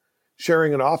sharing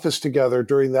an office together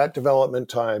during that development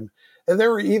time. And there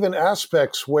were even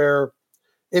aspects where,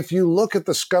 if you look at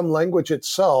the SCUMM language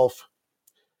itself,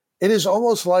 it is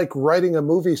almost like writing a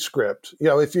movie script.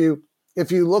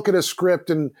 If you look at a script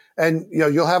and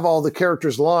you'll have all the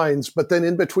characters' lines, but then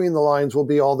in between the lines will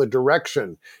be all the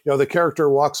direction. The character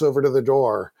walks over to the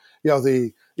door.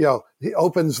 He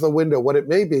opens the window, what it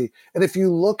may be. And if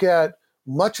you look at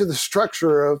much of the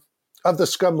structure of the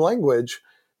SCUMM language,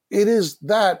 it is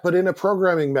that, but in a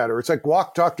programming matter. It's like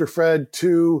walk Dr. Fred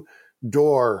to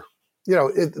door.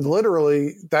 It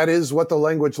literally, that is what the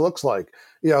language looks like.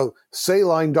 Say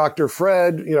line Dr.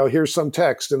 Fred, here's some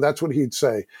text, and that's what he'd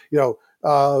say.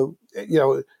 Do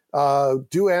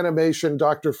animation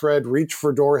Dr. Fred, reach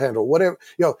for door handle, whatever.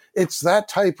 It's that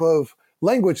type of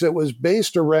language that was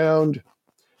based around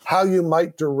how you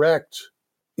might direct,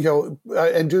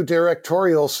 and do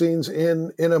directorial scenes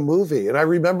in a movie. And I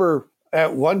remember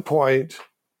at one point,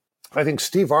 I think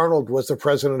Steve Arnold was the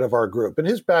president of our group, and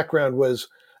his background was,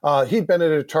 he'd been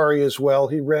at Atari as well.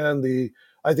 He ran the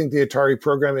Atari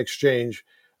Program Exchange.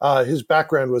 His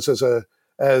background was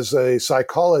as a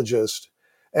psychologist.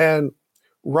 And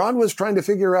Ron was trying to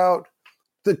figure out,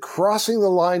 the crossing the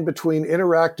line between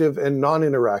interactive and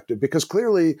non-interactive, because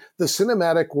clearly the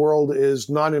cinematic world is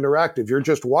non-interactive. You're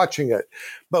just watching it.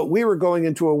 But we were going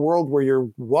into a world where you're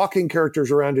walking characters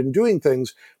around and doing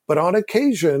things, but on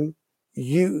occasion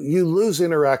you lose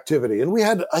interactivity. And we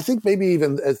had, I think, maybe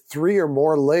even 3 or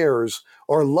more layers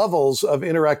or levels of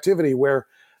interactivity where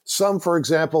some, for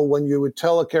example, when you would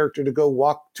tell a character to go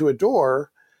walk to a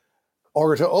door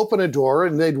or to open a door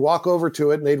and they'd walk over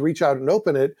to it and they'd reach out and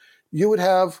open it, you would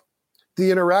have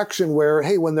the interaction where,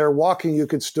 hey, when they're walking, you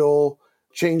could still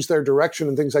change their direction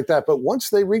and things like that. But once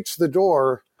they reached the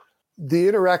door, the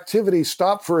interactivity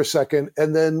stopped for a second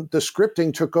and then the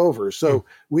scripting took over. So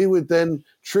we would then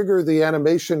trigger the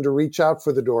animation to reach out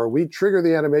for the door. We'd trigger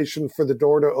the animation for the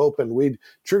door to open. We'd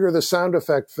trigger the sound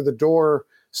effect for the door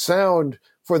sound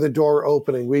for the door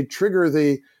opening. We'd trigger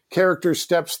the character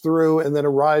steps through and then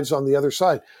arrives on the other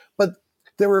side. But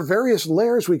there were various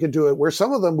layers we could do it, where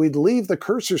some of them we'd leave the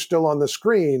cursor still on the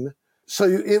screen. So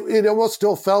it almost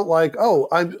still felt like, oh,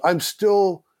 I'm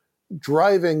still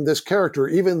driving this character,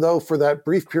 even though for that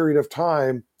brief period of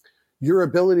time, your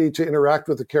ability to interact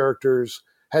with the characters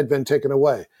had been taken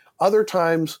away. Other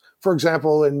times, for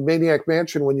example, in Maniac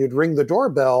Mansion, when you'd ring the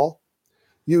doorbell,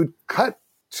 you'd cut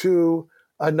to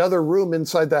another room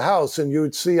inside the house and you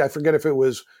would see, I forget if it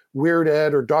was Weird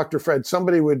Ed or Dr. Fred,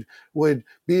 somebody would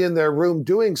be in their room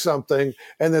doing something,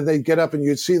 and then they'd get up and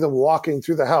you'd see them walking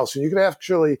through the house. And you could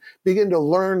actually begin to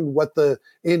learn what the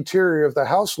interior of the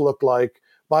house looked like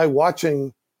by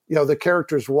watching, the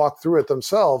characters walk through it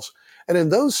themselves. And in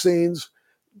those scenes,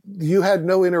 you had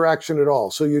no interaction at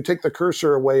all. So you take the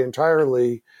cursor away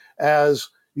entirely as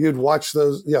you'd watch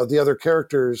those, the other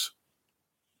characters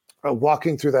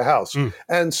walking through the house.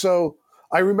 And so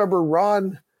I remember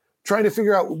Ron trying to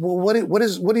figure out, well,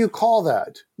 what do you call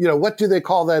that? What do they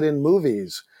call that in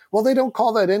movies? Well, they don't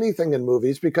call that anything in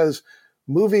movies because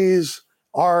movies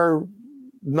are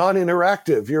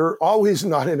non-interactive. You're always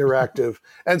non-interactive.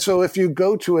 And so if you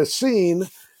go to a scene,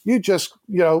 you just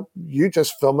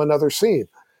film another scene.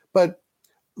 But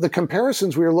the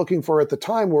comparisons we were looking for at the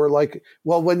time were like,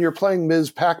 well, when you're playing Ms.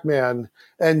 Pac-Man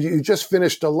and you just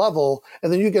finished a level,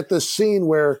 and then you get this scene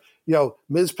where,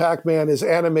 Ms. Pac-Man is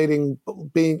animating,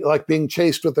 being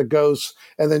chased with a ghost,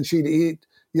 and then she'd eat,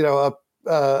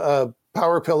 a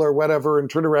power pill or whatever and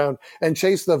turn around and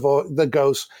chase the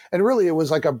ghost. And really it was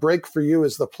like a break for you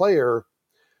as the player.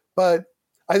 But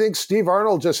I think Steve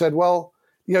Arnold just said, well,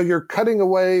 you're cutting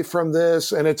away from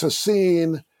this and it's a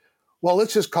scene. Well,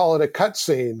 let's just call it a cut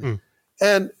scene.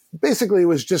 And basically it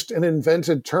was just an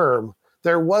invented term.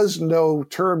 There was no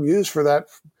term used for that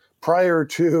prior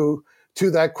to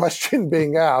that question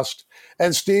being asked.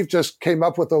 And Steve just came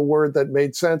up with a word that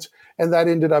made sense. And that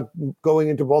ended up going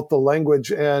into both the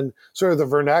language and sort of the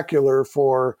vernacular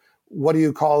for what do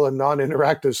you call a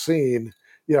non-interactive scene,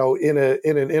 in an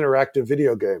interactive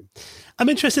video game. I'm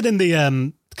interested in the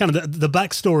kind of the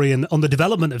backstory and on the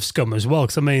development of SCUMM as well.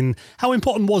 Because how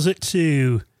important was it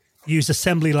to use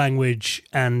assembly language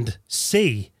and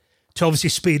C to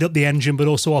obviously speed up the engine, but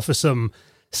also offer some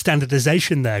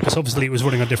standardization there? Because obviously it was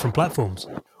running on different platforms.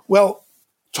 Well,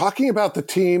 talking about the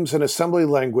teams and assembly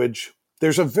language,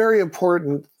 there's a very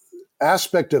important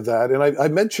aspect of that. And I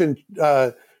mentioned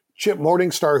Chip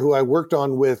Morningstar, who I worked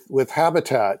on with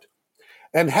Habitat.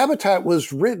 And Habitat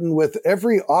was written with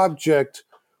every object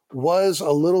was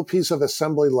a little piece of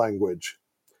assembly language.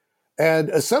 And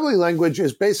assembly language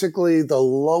is basically the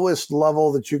lowest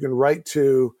level that you can write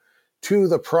to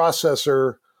the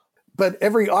processor. But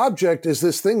every object is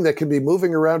this thing that can be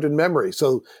moving around in memory.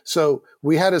 So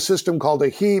we had a system called a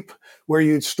heap where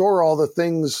you'd store all the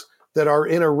things that are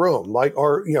in a room, like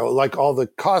all the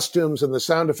costumes and the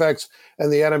sound effects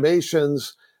and the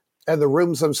animations, and the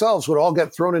rooms themselves would all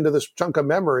get thrown into this chunk of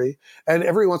memory. And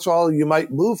every once in a while you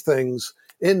might move things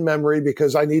in memory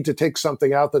because I need to take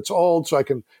something out that's old so I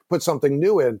can put something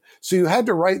new in. So you had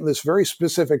to write in this very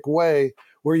specific way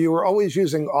where you were always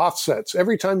using offsets.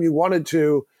 Every time you wanted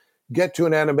to get to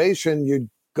an animation, you'd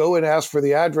go and ask for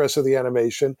the address of the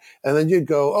animation, and then you'd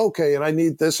go, okay, and I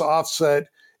need this offset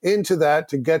into that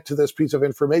to get to this piece of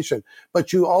information.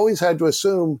 But you always had to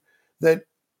assume that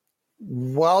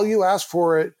while you ask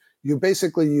for it,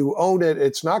 you own it,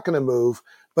 it's not going to move.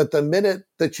 But the minute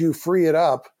that you free it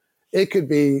up, it could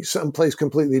be someplace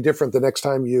completely different the next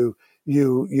time you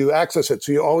access it.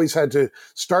 So you always had to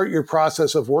start your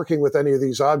process of working with any of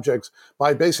these objects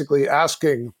by basically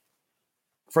asking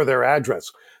for their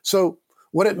address. So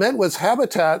what it meant was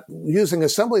Habitat, using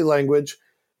assembly language,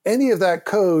 any of that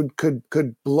code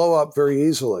could blow up very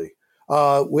easily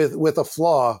with a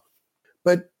flaw.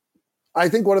 But I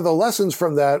think one of the lessons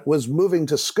from that was moving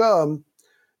to SCUMM.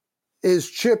 is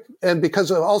Chip, and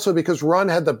because Ron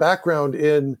had the background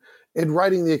in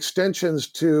writing the extensions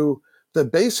to the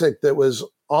BASIC that was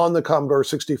on the Commodore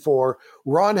 64,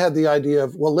 Ron had the idea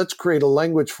of, well, let's create a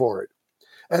language for it.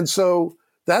 And so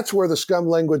that's where the SCUMM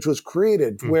language was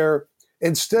created, where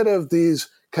instead of these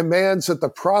commands that the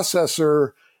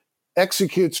processor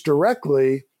executes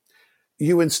directly,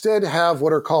 you instead have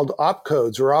what are called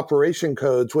opcodes or operation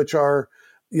codes, which are,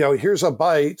 here's a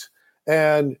byte,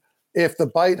 and if the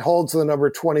byte holds the number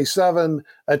 27,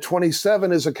 a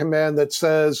 27 is a command that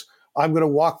says, I'm going to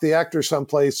walk the actor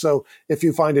someplace. So if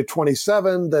you find a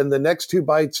 27, then the next 2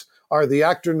 bytes are the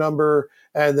actor number,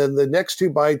 and then the next 2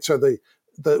 bytes are the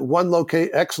one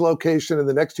X location, and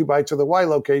the next 2 bytes are the Y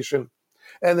location.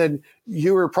 And then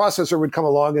your processor would come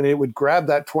along and it would grab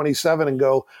that 27 and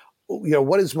go,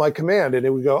 what is my command? And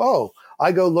it would go, oh,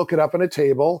 I go look it up in a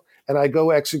table and I go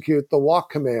execute the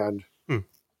walk command.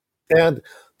 And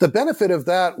the benefit of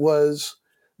that was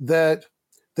that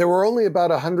there were only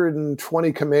about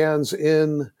 120 commands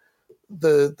in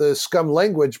the SCUMM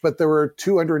language, but there were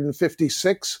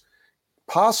 256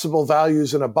 possible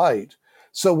values in a byte.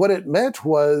 So what it meant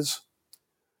was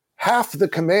half the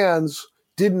commands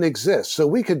didn't exist. So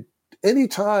we could,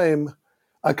 anytime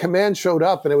a command showed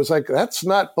up and it was like, that's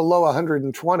not below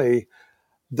 120,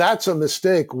 that's a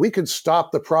mistake, we could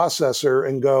stop the processor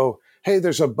and go, hey,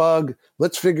 there's a bug,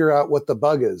 let's figure out what the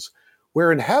bug is.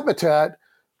 Where in Habitat,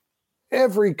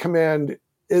 every command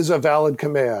is a valid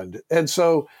command. And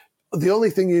so the only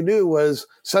thing you knew was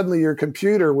suddenly your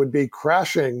computer would be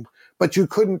crashing, but you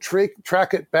couldn't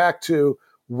track it back to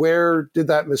where did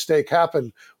that mistake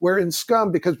happen. Where in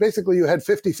SCUMM, because basically you had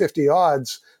 50-50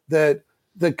 odds that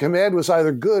the command was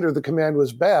either good or the command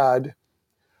was bad,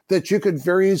 that you could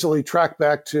very easily track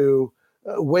back to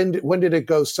when did it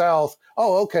go south?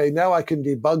 Oh, okay, now I can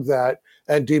debug that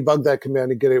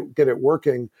command and get it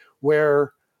working.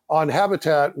 Where on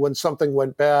Habitat, when something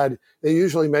went bad, it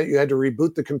usually meant you had to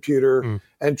reboot the computer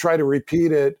and try to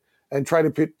repeat it and try to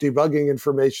put debugging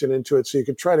information into it so you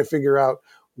could try to figure out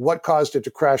what caused it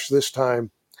to crash this time.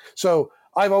 So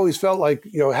I've always felt like,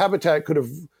 Habitat could have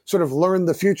sort of learned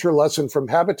the future lesson from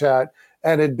Habitat,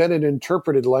 and had been an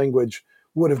interpreted language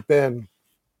would have been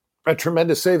a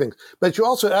tremendous savings. But you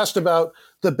also asked about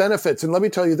the benefits, and let me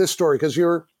tell you this story, because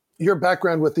your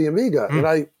background with the Amiga,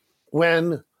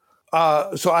 and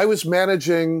so I was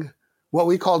managing what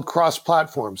we called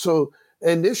cross-platform. So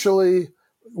initially,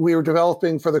 we were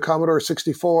developing for the Commodore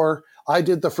 64. I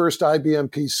did the first IBM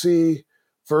PC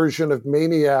version of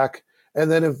Maniac, and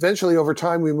then eventually, over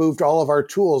time, we moved all of our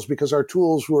tools, because our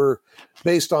tools were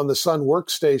based on the Sun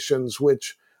workstations,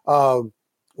 which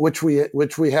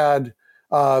we had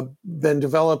been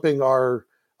developing our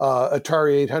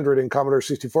Atari 800 and Commodore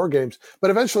 64 games.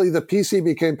 But eventually, the PC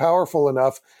became powerful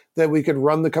enough that we could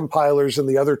run the compilers and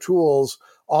the other tools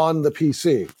on the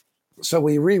PC. So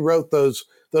we rewrote those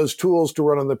tools to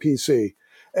run on the PC.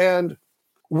 And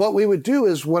what we would do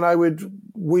is we'd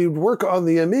work on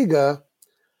the Amiga,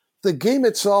 the game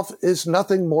itself is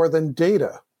nothing more than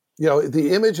data.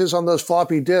 The images on those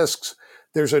floppy disks,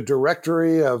 there's a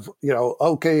directory of,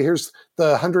 okay, here's the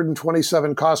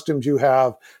 127 costumes you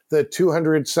have, the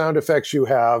 200 sound effects you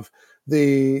have,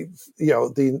 the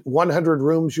 100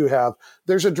 rooms you have.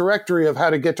 There's a directory of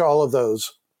how to get to all of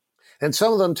those. And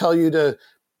some of them tell you to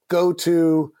go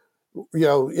to,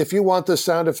 if you want this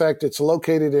sound effect, it's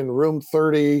located in room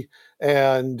 30,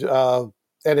 and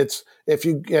it's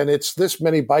this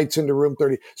many bytes into room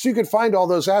 30. So you can find all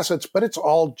those assets, but it's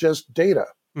all just data.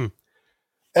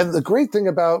 And the great thing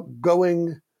about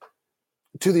going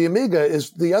to the Amiga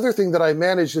is the other thing that I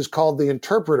manage is called the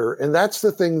interpreter. And that's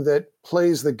the thing that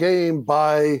plays the game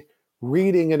by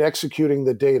reading and executing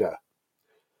the data.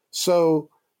 So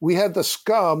we had the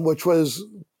SCUMM, which was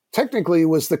technically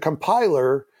the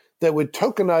compiler that would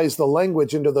tokenize the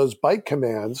language into those byte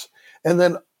commands. And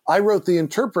then I wrote the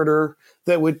interpreter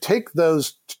that would take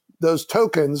those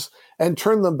tokens and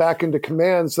turn them back into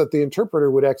commands that the interpreter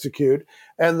would execute,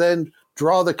 and then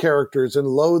draw the characters and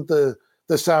load the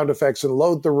sound effects and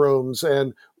load the rooms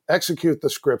and execute the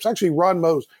scripts. Actually, Ron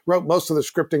wrote most of the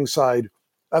scripting side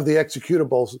of the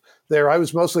executables there. I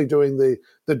was mostly doing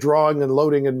the drawing and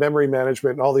loading and memory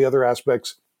management and all the other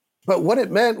aspects. But what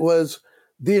it meant was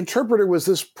the interpreter was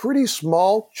this pretty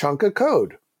small chunk of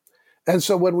code. And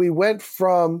so when we went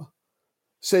from,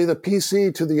 say, the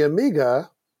PC to the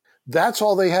Amiga, that's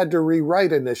all they had to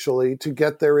rewrite initially to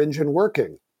get their engine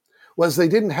working. Was they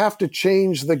didn't have to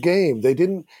change the game. They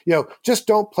didn't, just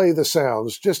don't play the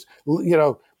sounds. Just,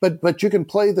 but you can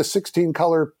play the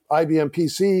 16-color IBM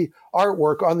PC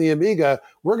artwork on the Amiga.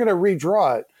 We're going to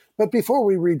redraw it. but before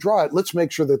we redraw it, let's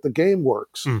make sure that the game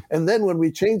works. And then when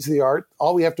we change the art,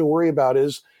 all we have to worry about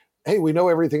is, hey, we know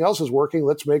everything else is working.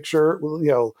 Let's make sure,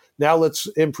 now let's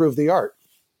improve the art.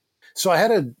 So I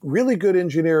had a really good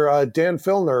engineer, Dan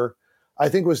Filner, I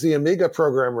think was the Amiga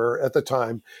programmer at the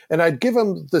time, and I'd give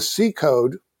him the C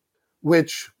code,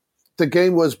 which the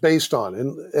game was based on.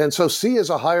 And so C is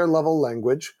a higher level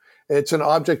language. It's an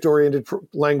object-oriented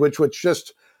language, which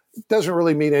just doesn't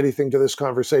really mean anything to this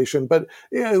conversation. But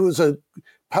it was a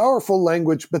powerful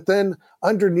language. But then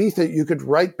underneath it, you could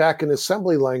write back an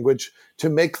assembly language to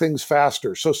make things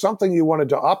faster. So something you wanted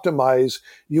to optimize,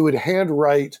 you would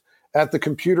handwrite at the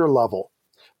computer level.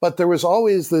 But there was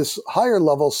always this higher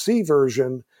level C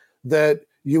version that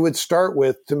you would start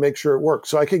with to make sure it worked.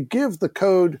 So I could give the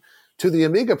code to the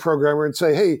Amiga programmer and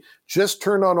say, hey, just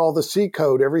turn on all the C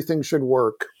code. Everything should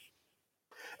work.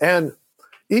 And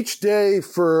each day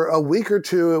for a week or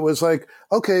two, it was like,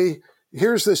 okay,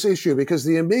 here's this issue, because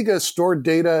the Amiga stored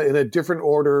data in a different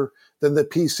order than the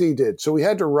PC did. So we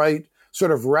had to write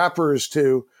sort of wrappers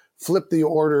to flip the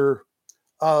order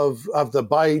of the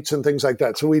bytes and things like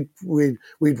that. So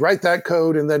we'd write that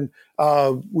code, and then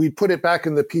we'd put it back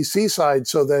in the PC side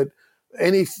so that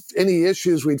any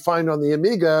issues we'd find on the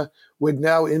Amiga would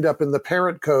now end up in the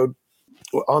parent code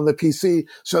on the PC,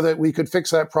 so that we could fix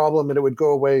that problem and it would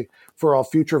go away for all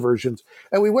future versions.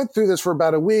 And we went through this for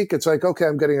about a week. It's like, okay,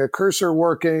 I'm getting a cursor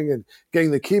working and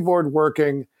getting the keyboard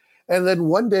working. And then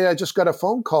one day I just got a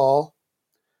phone call,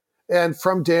 and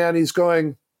from Dan, he's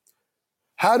going,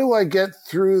 how do I get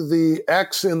through the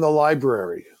X in the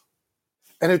library?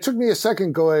 And it took me a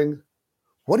second going,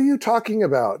 what are you talking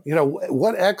about?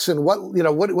 What X and what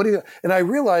do you, and I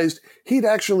realized he'd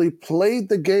actually played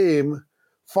the game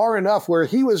far enough where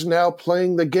he was now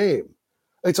playing the game.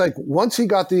 It's like once he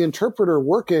got the interpreter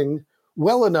working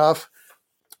well enough,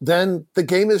 then the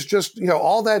game is just,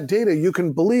 all that data, you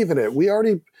can believe in it. We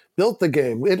already built the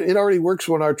game. It already works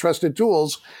on our trusted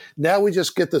tools. Now we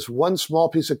just get this one small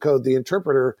piece of code, the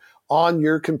interpreter, on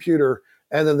your computer,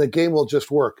 and then the game will just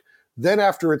work. Then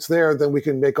after it's there, then we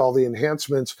can make all the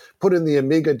enhancements, put in the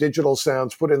Amiga digital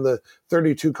sounds, put in the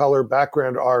 32 color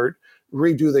background art,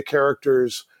 redo the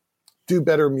characters, do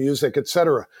better music,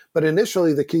 etc. But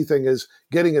initially, the key thing is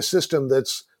getting a system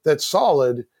that's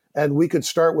solid, and we could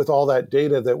start with all that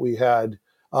data that we had,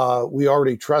 we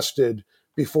already trusted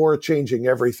before changing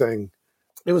everything.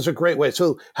 It was a great way.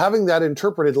 So having that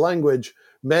interpreted language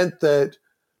meant that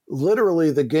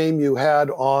literally the game you had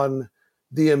on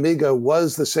the Amiga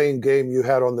was the same game you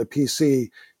had on the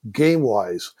PC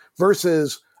game-wise.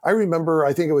 Versus, I remember,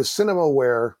 I think it was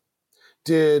CinemaWare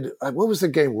did, what was the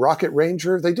game? Rocket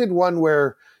Ranger? They did one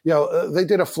where, they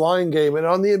did a flying game, and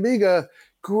on the Amiga,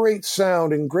 great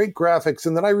sound and great graphics.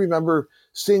 And then I remember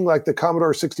seeing like the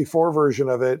Commodore 64 version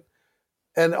of it,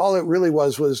 and all it really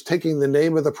was taking the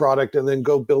name of the product and then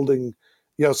go building,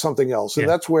 something else. And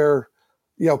that's where,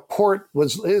 port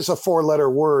is a 4-letter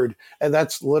word, and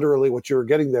that's literally what you were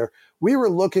getting there. We were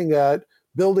looking at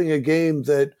building a game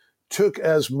that took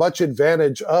as much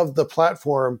advantage of the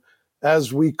platform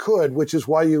as we could, which is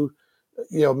why you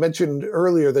mentioned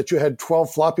earlier that you had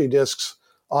 12 floppy disks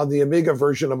on the Amiga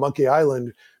version of Monkey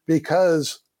Island,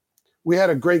 because we had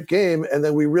a great game, and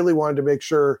then we really wanted to make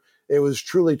sure it was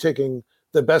truly taking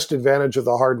the best advantage of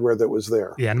the hardware that was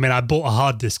there. Yeah, I bought a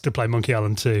hard disk to play Monkey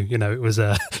Island 2. It was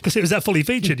because it was that fully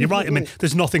featured. You're right.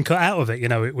 There's nothing cut out of it.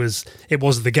 It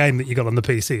was the game that you got on the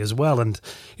PC as well, and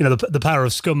the power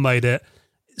of SCUMM made it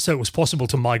so it was possible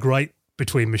to migrate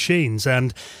between machines.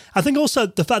 And I think also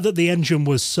the fact that the engine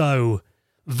was so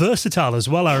versatile as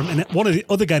well. One of the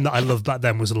other game that I loved back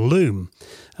then was Loom,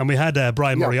 and we had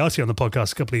Brian Moriarty on the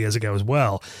podcast a couple of years ago as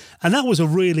well, and that was a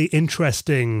really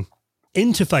interesting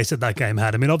interface that game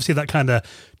had. Obviously that kind of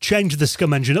changed the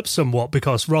SCUMM engine up somewhat,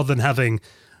 because rather than having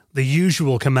the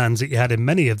usual commands that you had in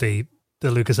many of the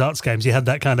LucasArts games, you had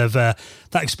that kind of that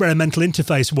experimental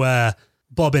interface where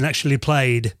Bobbin actually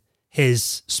played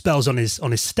his spells on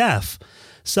his staff.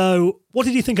 So what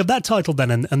did you think of that title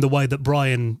then, and the way that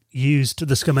Brian used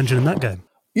the SCUMM engine in that game?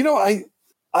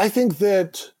 I think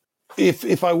that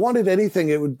if I wanted anything,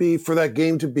 it would be for that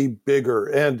game to be bigger.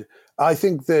 And I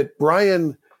think that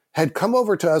Brian had come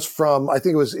over to us from, I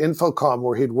think it was Infocom,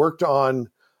 where he'd worked on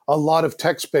a lot of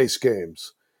text-based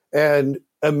games and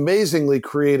amazingly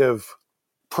creative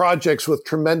projects with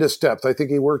tremendous depth. I think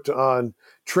he worked on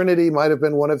Trinity, might have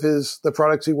been one of the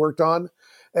products he worked on.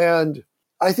 And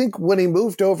I think when he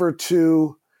moved over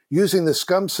to using the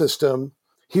SCUMM system,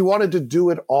 he wanted to do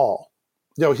it all.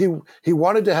 He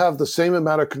wanted to have the same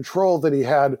amount of control that he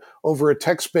had over a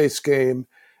text-based game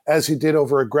as he did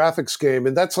over a graphics game.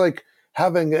 And that's like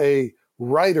having a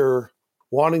writer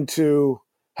wanting to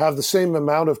have the same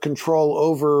amount of control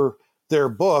over their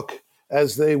book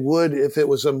as they would if it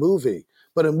was a movie.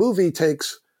 But a movie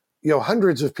takes,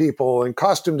 hundreds of people and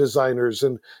costume designers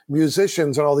and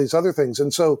musicians and all these other things.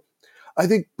 And so I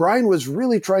think Brian was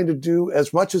really trying to do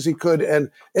as much as he could, and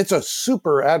it's a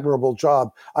super admirable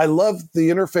job. I love the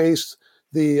interface,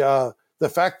 the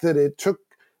fact that it took,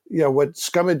 what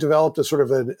SCUMM had developed as sort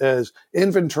of as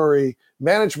inventory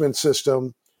management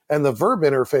system and the verb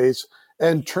interface,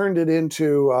 and turned it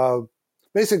into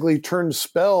basically turned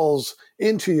spells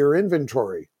into your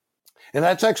inventory. And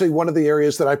that's actually one of the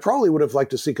areas that I probably would have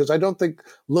liked to see, because I don't think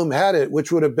Loom had it,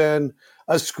 which would have been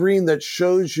a screen that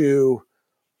shows you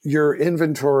your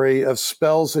inventory of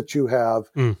spells that you have,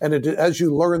 and as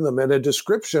you learn them, and a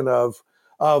description of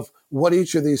what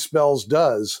each of these spells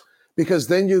does, because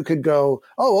then you could go,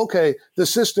 oh, okay, the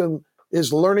system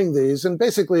is learning these, and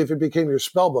basically if it became your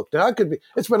spell book. Now,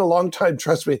 it's been a long time,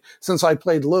 trust me, since I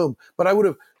played Loom, but I would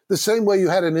have, the same way you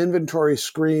had an inventory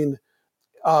screen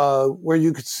where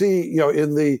you could see,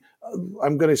 in the,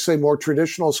 I'm going to say more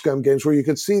traditional SCUMM games, where you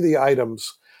could see the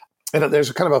items. And there's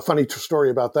a kind of a funny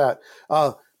story about that.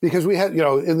 Because we had,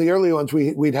 in the early ones,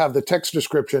 we'd have the text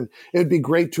description. It'd be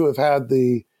great to have had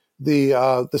the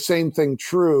same thing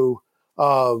true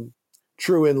in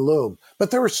Loom. But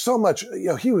there was so much,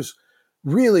 he was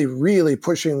really, really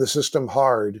pushing the system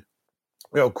hard,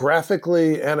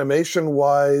 graphically, animation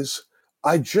wise.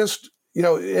 I just,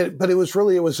 but it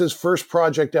was his first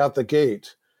project out the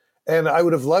gate. And I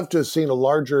would have loved to have seen a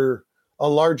larger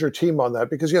team on that,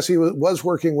 because yes, he was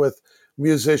working with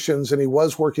musicians and he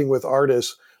was working with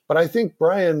artists. But I think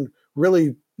Brian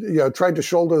really, tried to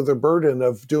shoulder the burden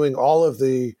of doing all of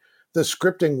the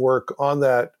scripting work on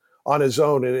that on his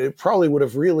own. And it probably would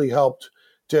have really helped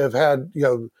to have had,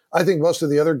 I think most of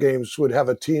the other games would have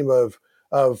a team of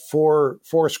four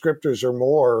scripters or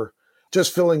more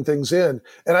just filling things in.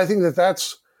 And I think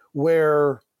that's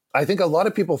where I think a lot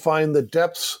of people find the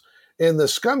depths in the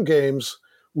SCUMM games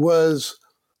was,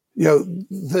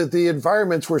 the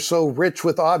environments were so rich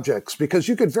with objects, because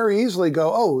you could very easily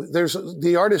go, oh,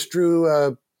 the artist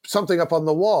drew something up on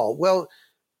the wall. Well,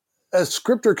 a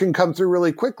scripter can come through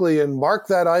really quickly and mark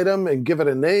that item and give it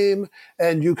a name,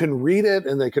 and you can read it,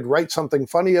 and they could write something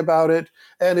funny about it,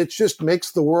 and it just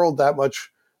makes the world that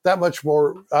much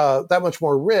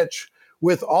more rich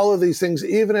with all of these things.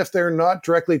 Even if they're not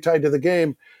directly tied to the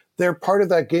game, they're part of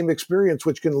that game experience,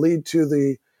 which can lead to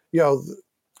the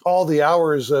all the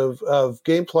hours of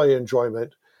gameplay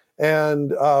enjoyment.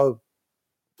 And I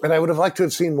would have liked to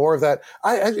have seen more of that.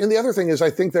 And the other thing is, I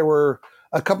think there were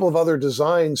a couple of other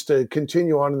designs to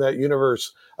continue on in that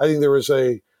universe. I think there was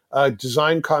a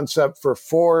design concept for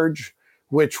Forge,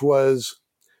 which was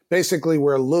basically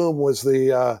where Loom was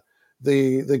the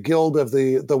guild of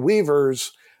the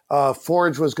weavers.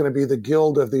 Forge was going to be the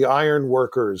guild of the iron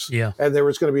workers. Yeah. And there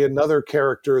was going to be another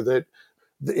character that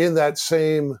in that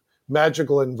same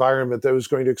magical environment that was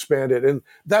going to expand it. And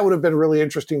that would have been really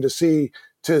interesting to see,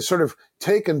 to sort of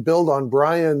take and build on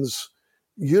Brian's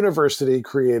universe that he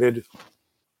created,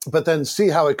 but then see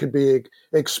how it could be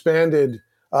expanded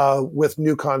with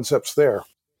new concepts there.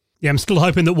 Yeah, I'm still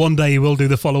hoping that one day he will do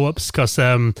the follow-ups, because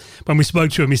when we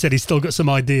spoke to him, he said he's still got some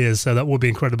ideas, so that would be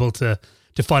incredible to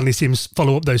finally see him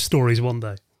follow up those stories one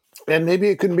day. And maybe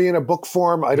it can be in a book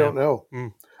form. I don't know. Yeah.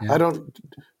 I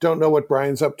don't know what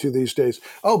Brian's up to these days.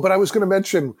 Oh, but I was going to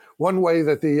mention one way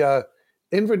that the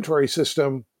inventory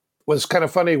system was kind of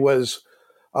funny was,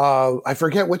 I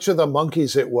forget which of the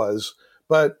monkeys it was,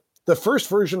 but the first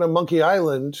version of Monkey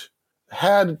Island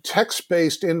had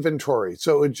text-based inventory.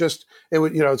 So it would say,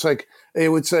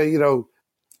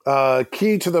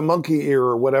 key to the monkey ear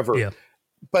or whatever. Yeah.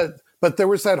 But there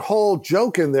was that whole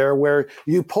joke in there where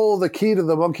you pull the key to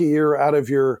the monkey ear out of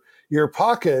your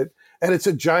pocket, and it's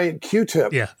a giant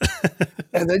Q-tip. Yeah.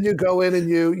 And then you go in and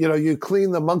you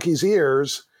clean the monkey's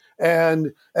ears,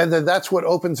 and then that's what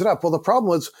opens it up. Well, the problem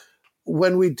was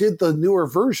when we did the newer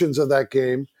versions of that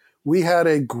game, we had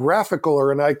a graphical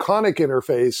or an iconic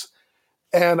interface,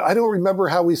 and I don't remember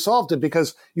how we solved it,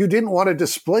 because you didn't want to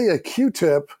display a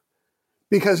Q-tip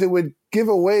because it would give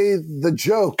away the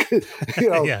joke,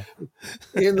 Yeah.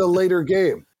 in the later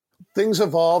game. Things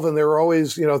evolve, and there are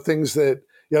always, things that,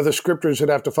 the scripters would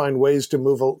have to find ways to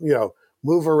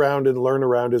move around and learn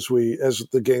around as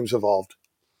the games evolved.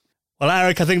 Well,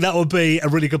 Eric, I think that would be a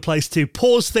really good place to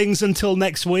pause things until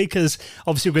next week, as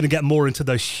obviously we're going to get more into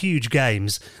those huge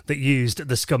games that used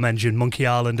the SCUMM engine, Monkey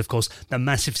Island, of course, the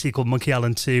massive sequel, Monkey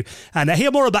Island 2, and hear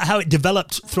more about how it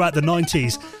developed throughout the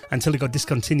 90s until it got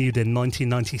discontinued in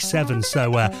 1997.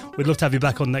 So we'd love to have you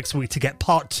back on next week to get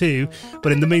part 2.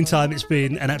 But in the meantime, it's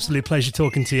been an absolute pleasure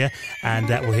talking to you, and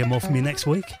we'll hear more from you next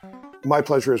week. My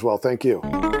pleasure as well. Thank you.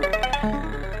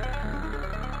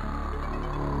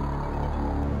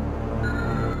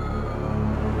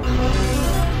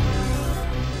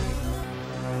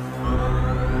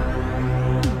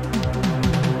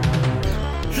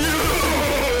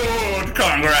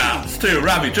 Congrats to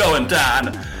Ravi, Joe and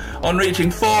Dan on reaching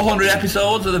 400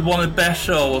 episodes of one of the best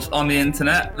shows on the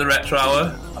internet, the Retro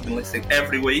Hour. I've been listening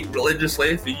every week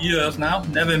religiously for years now,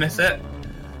 never miss it.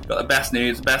 Got the best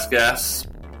news, the best guests,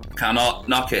 cannot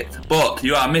knock it. But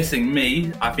you are missing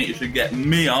me. I think you should get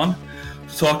me on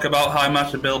to talk about how I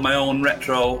managed to build my own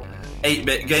retro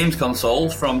 8-bit games console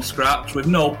from scratch with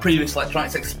no previous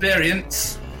electronics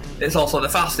experience. It's also the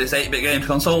fastest 8-bit games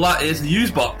console, that is the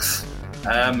Usebox.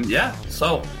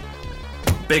 So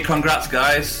big congrats,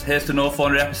 guys. Here's to no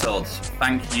 400 episodes.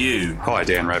 Thank you. Hi,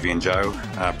 Dan, Ravi and Joe.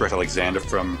 Brett Alexander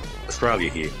from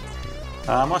Australia here.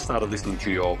 I started listening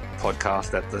to your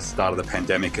podcast at the start of the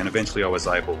pandemic, and eventually I was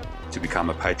able to become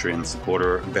a Patreon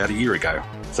supporter about a year ago.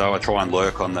 So I try and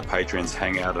lurk on the Patreon's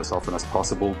hangout as often as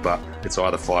possible, but it's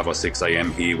either 5 or 6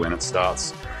 a.m. here when it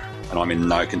starts, and I'm in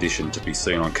no condition to be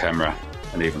seen on camera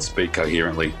and even speak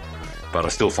coherently. But I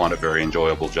still find it very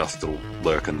enjoyable just to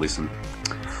lurk and listen.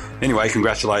 Anyway,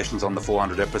 congratulations on the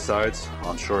 400 episodes.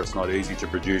 I'm sure it's not easy to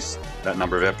produce that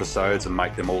number of episodes and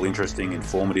make them all interesting,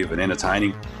 informative and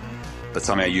entertaining. But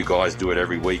somehow you guys do it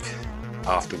every week,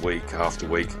 after week, after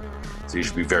week. So you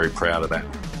should be very proud of that.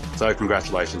 So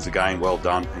congratulations again, well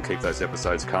done, and keep those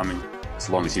episodes coming, as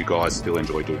long as you guys still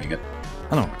enjoy doing it.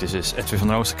 Hello, this is Edwin van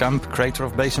Oosterkamp, creator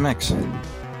of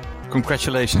BaseMX.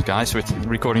 Congratulations guys with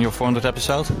recording your 400th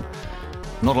episode.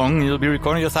 Not long, you'll be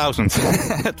recording your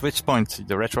 1000th, at which point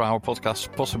the Retro Hour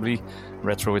podcast possibly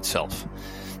retro itself.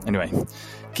 Anyway,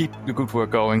 keep the good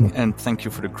work going, and thank you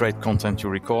for the great content you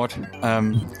record.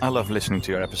 I love listening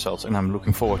to your episodes, and I'm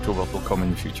looking forward to what will come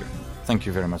in the future. Thank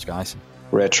you very much, guys.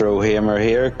 Retro Hammer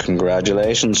here.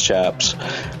 Congratulations, chaps.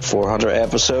 400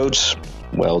 episodes.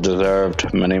 Well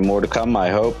deserved. Many more to come, I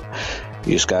hope.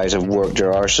 You guys have worked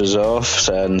your arses off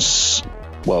since...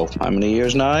 well, how many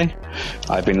years now?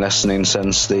 I've been listening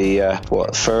since the,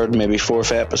 third, maybe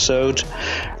fourth episode,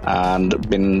 and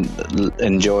been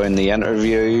enjoying the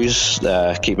interviews,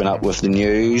 keeping up with the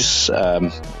news,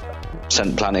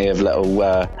 sent plenty of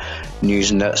little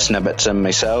news snippets in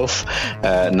myself.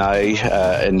 Now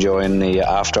enjoying the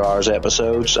After Hours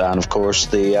episodes, and of course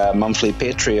the monthly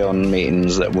Patreon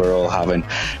meetings that we're all having,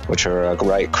 which are a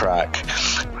great crack.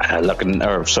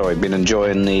 Been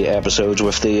enjoying the episodes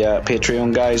with the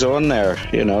Patreon guys on there,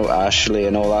 Ashley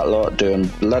and all that lot, doing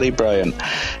bloody brilliant.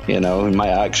 We might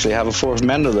actually have a fourth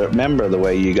member the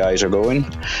way you guys are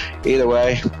going. Either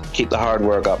way, keep the hard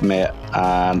work up, mate,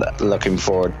 and looking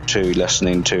forward to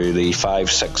listening to the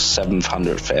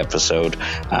 700th episode,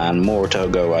 and more to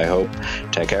go, I hope.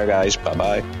 Take care, guys.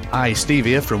 Bye-bye. Hi, Steve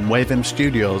here from WaveM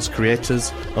Studios,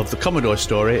 creators of the Commodore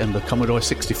story and the Commodore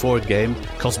 64 game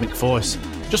Cosmic Force.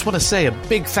 Just want to say a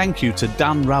big thank you to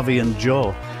Dan, Ravi and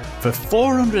Joe for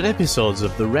 400 episodes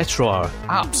of the Retro Hour.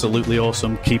 Absolutely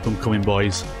awesome. Keep them coming,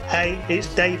 boys. Hey,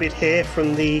 it's David here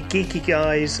from the Geeky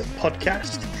Guys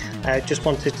podcast. Just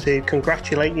wanted to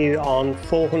congratulate you on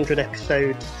 400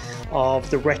 episodes of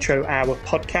the Retro Hour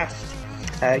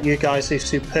podcast. You guys are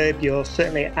superb. You're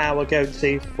certainly our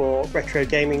go-to for retro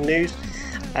gaming news,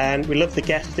 and we love the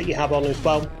guests that you have on as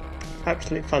well.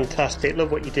 Absolutely fantastic.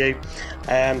 Love what you do.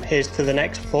 Here's to the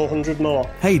next 400 more.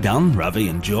 Hey Dan, Ravi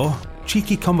and Joe.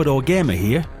 Cheeky Commodore Gamer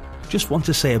here. Just want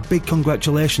to say a big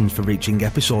congratulations for reaching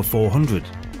episode 400.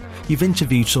 You've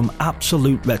interviewed some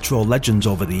absolute retro legends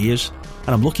over the years,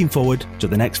 and I'm looking forward to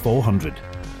the next 400.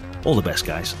 All the best,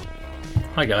 guys.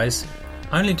 Hi guys.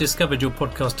 I only discovered your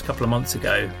podcast a couple of months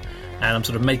ago, and I'm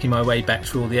sort of making my way back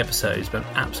through all the episodes, but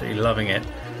I'm absolutely loving it.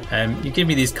 You give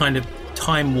me these kind of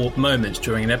time warp moments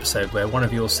during an episode where one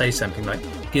of you will say something like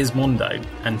Gizmondo,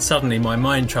 and suddenly my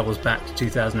mind travels back to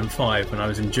 2005 when I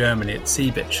was in Germany at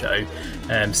Cebit Show,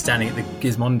 standing at the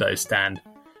Gizmondo stand.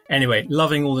 Anyway,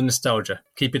 loving all the nostalgia.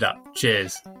 Keep it up.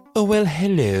 Cheers. Oh, well,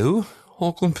 hello.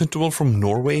 Håkon Puntervold from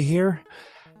Norway here.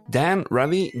 Dan,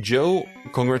 Ravi, Joe,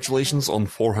 congratulations on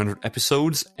 400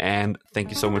 episodes, and thank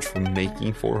you so much for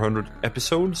making 400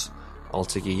 episodes. I'll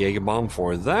take a Jägerbomb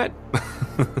for that.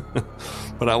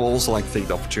 But I would also like to take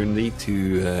the opportunity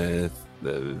to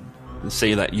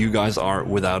say that you guys are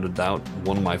without a doubt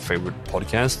one of my favorite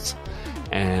podcasts.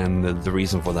 And the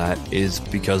reason for that is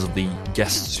because of the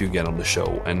guests you get on the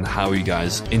show and how you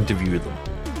guys interview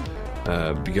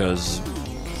them. Because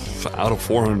out of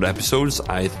 400 episodes,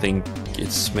 I think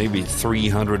it's maybe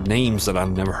 300 names that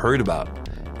I've never heard about.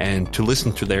 And to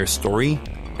listen to their story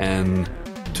and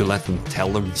to let them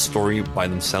tell their story by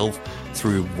themselves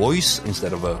through voice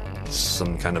instead of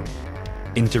some kind of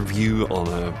interview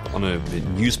on a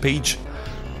news page,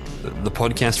 the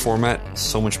podcast format is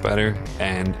so much better.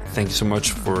 And thank you so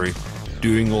much for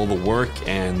doing all the work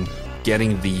and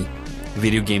getting the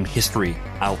video game history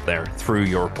out there through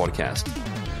your podcast.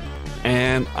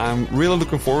 And I'm really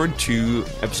looking forward to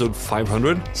episode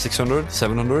 500, 600,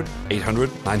 700,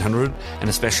 800, 900, and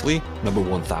especially number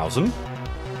 1000.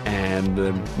 And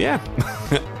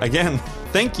again,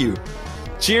 thank you.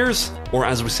 Cheers, or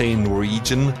as we say in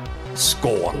Norwegian,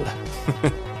 skål.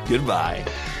 Goodbye.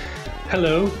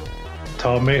 Hello,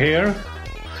 Tommy here.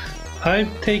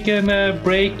 I've taken a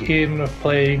break in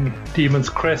playing Demon's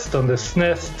Crest on the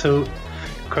SNES to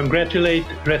congratulate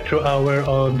Retro Hour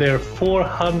on their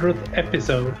 400th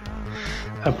episode.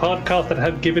 A podcast that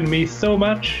has given me so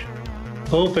much,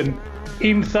 both an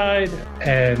insight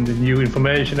and new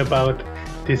information about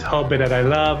this hobby that I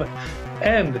love,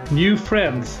 and new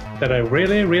friends that I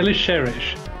really, really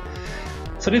cherish.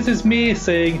 So this is me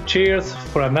saying cheers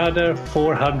for another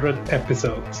 400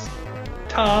 episodes.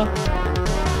 Ta!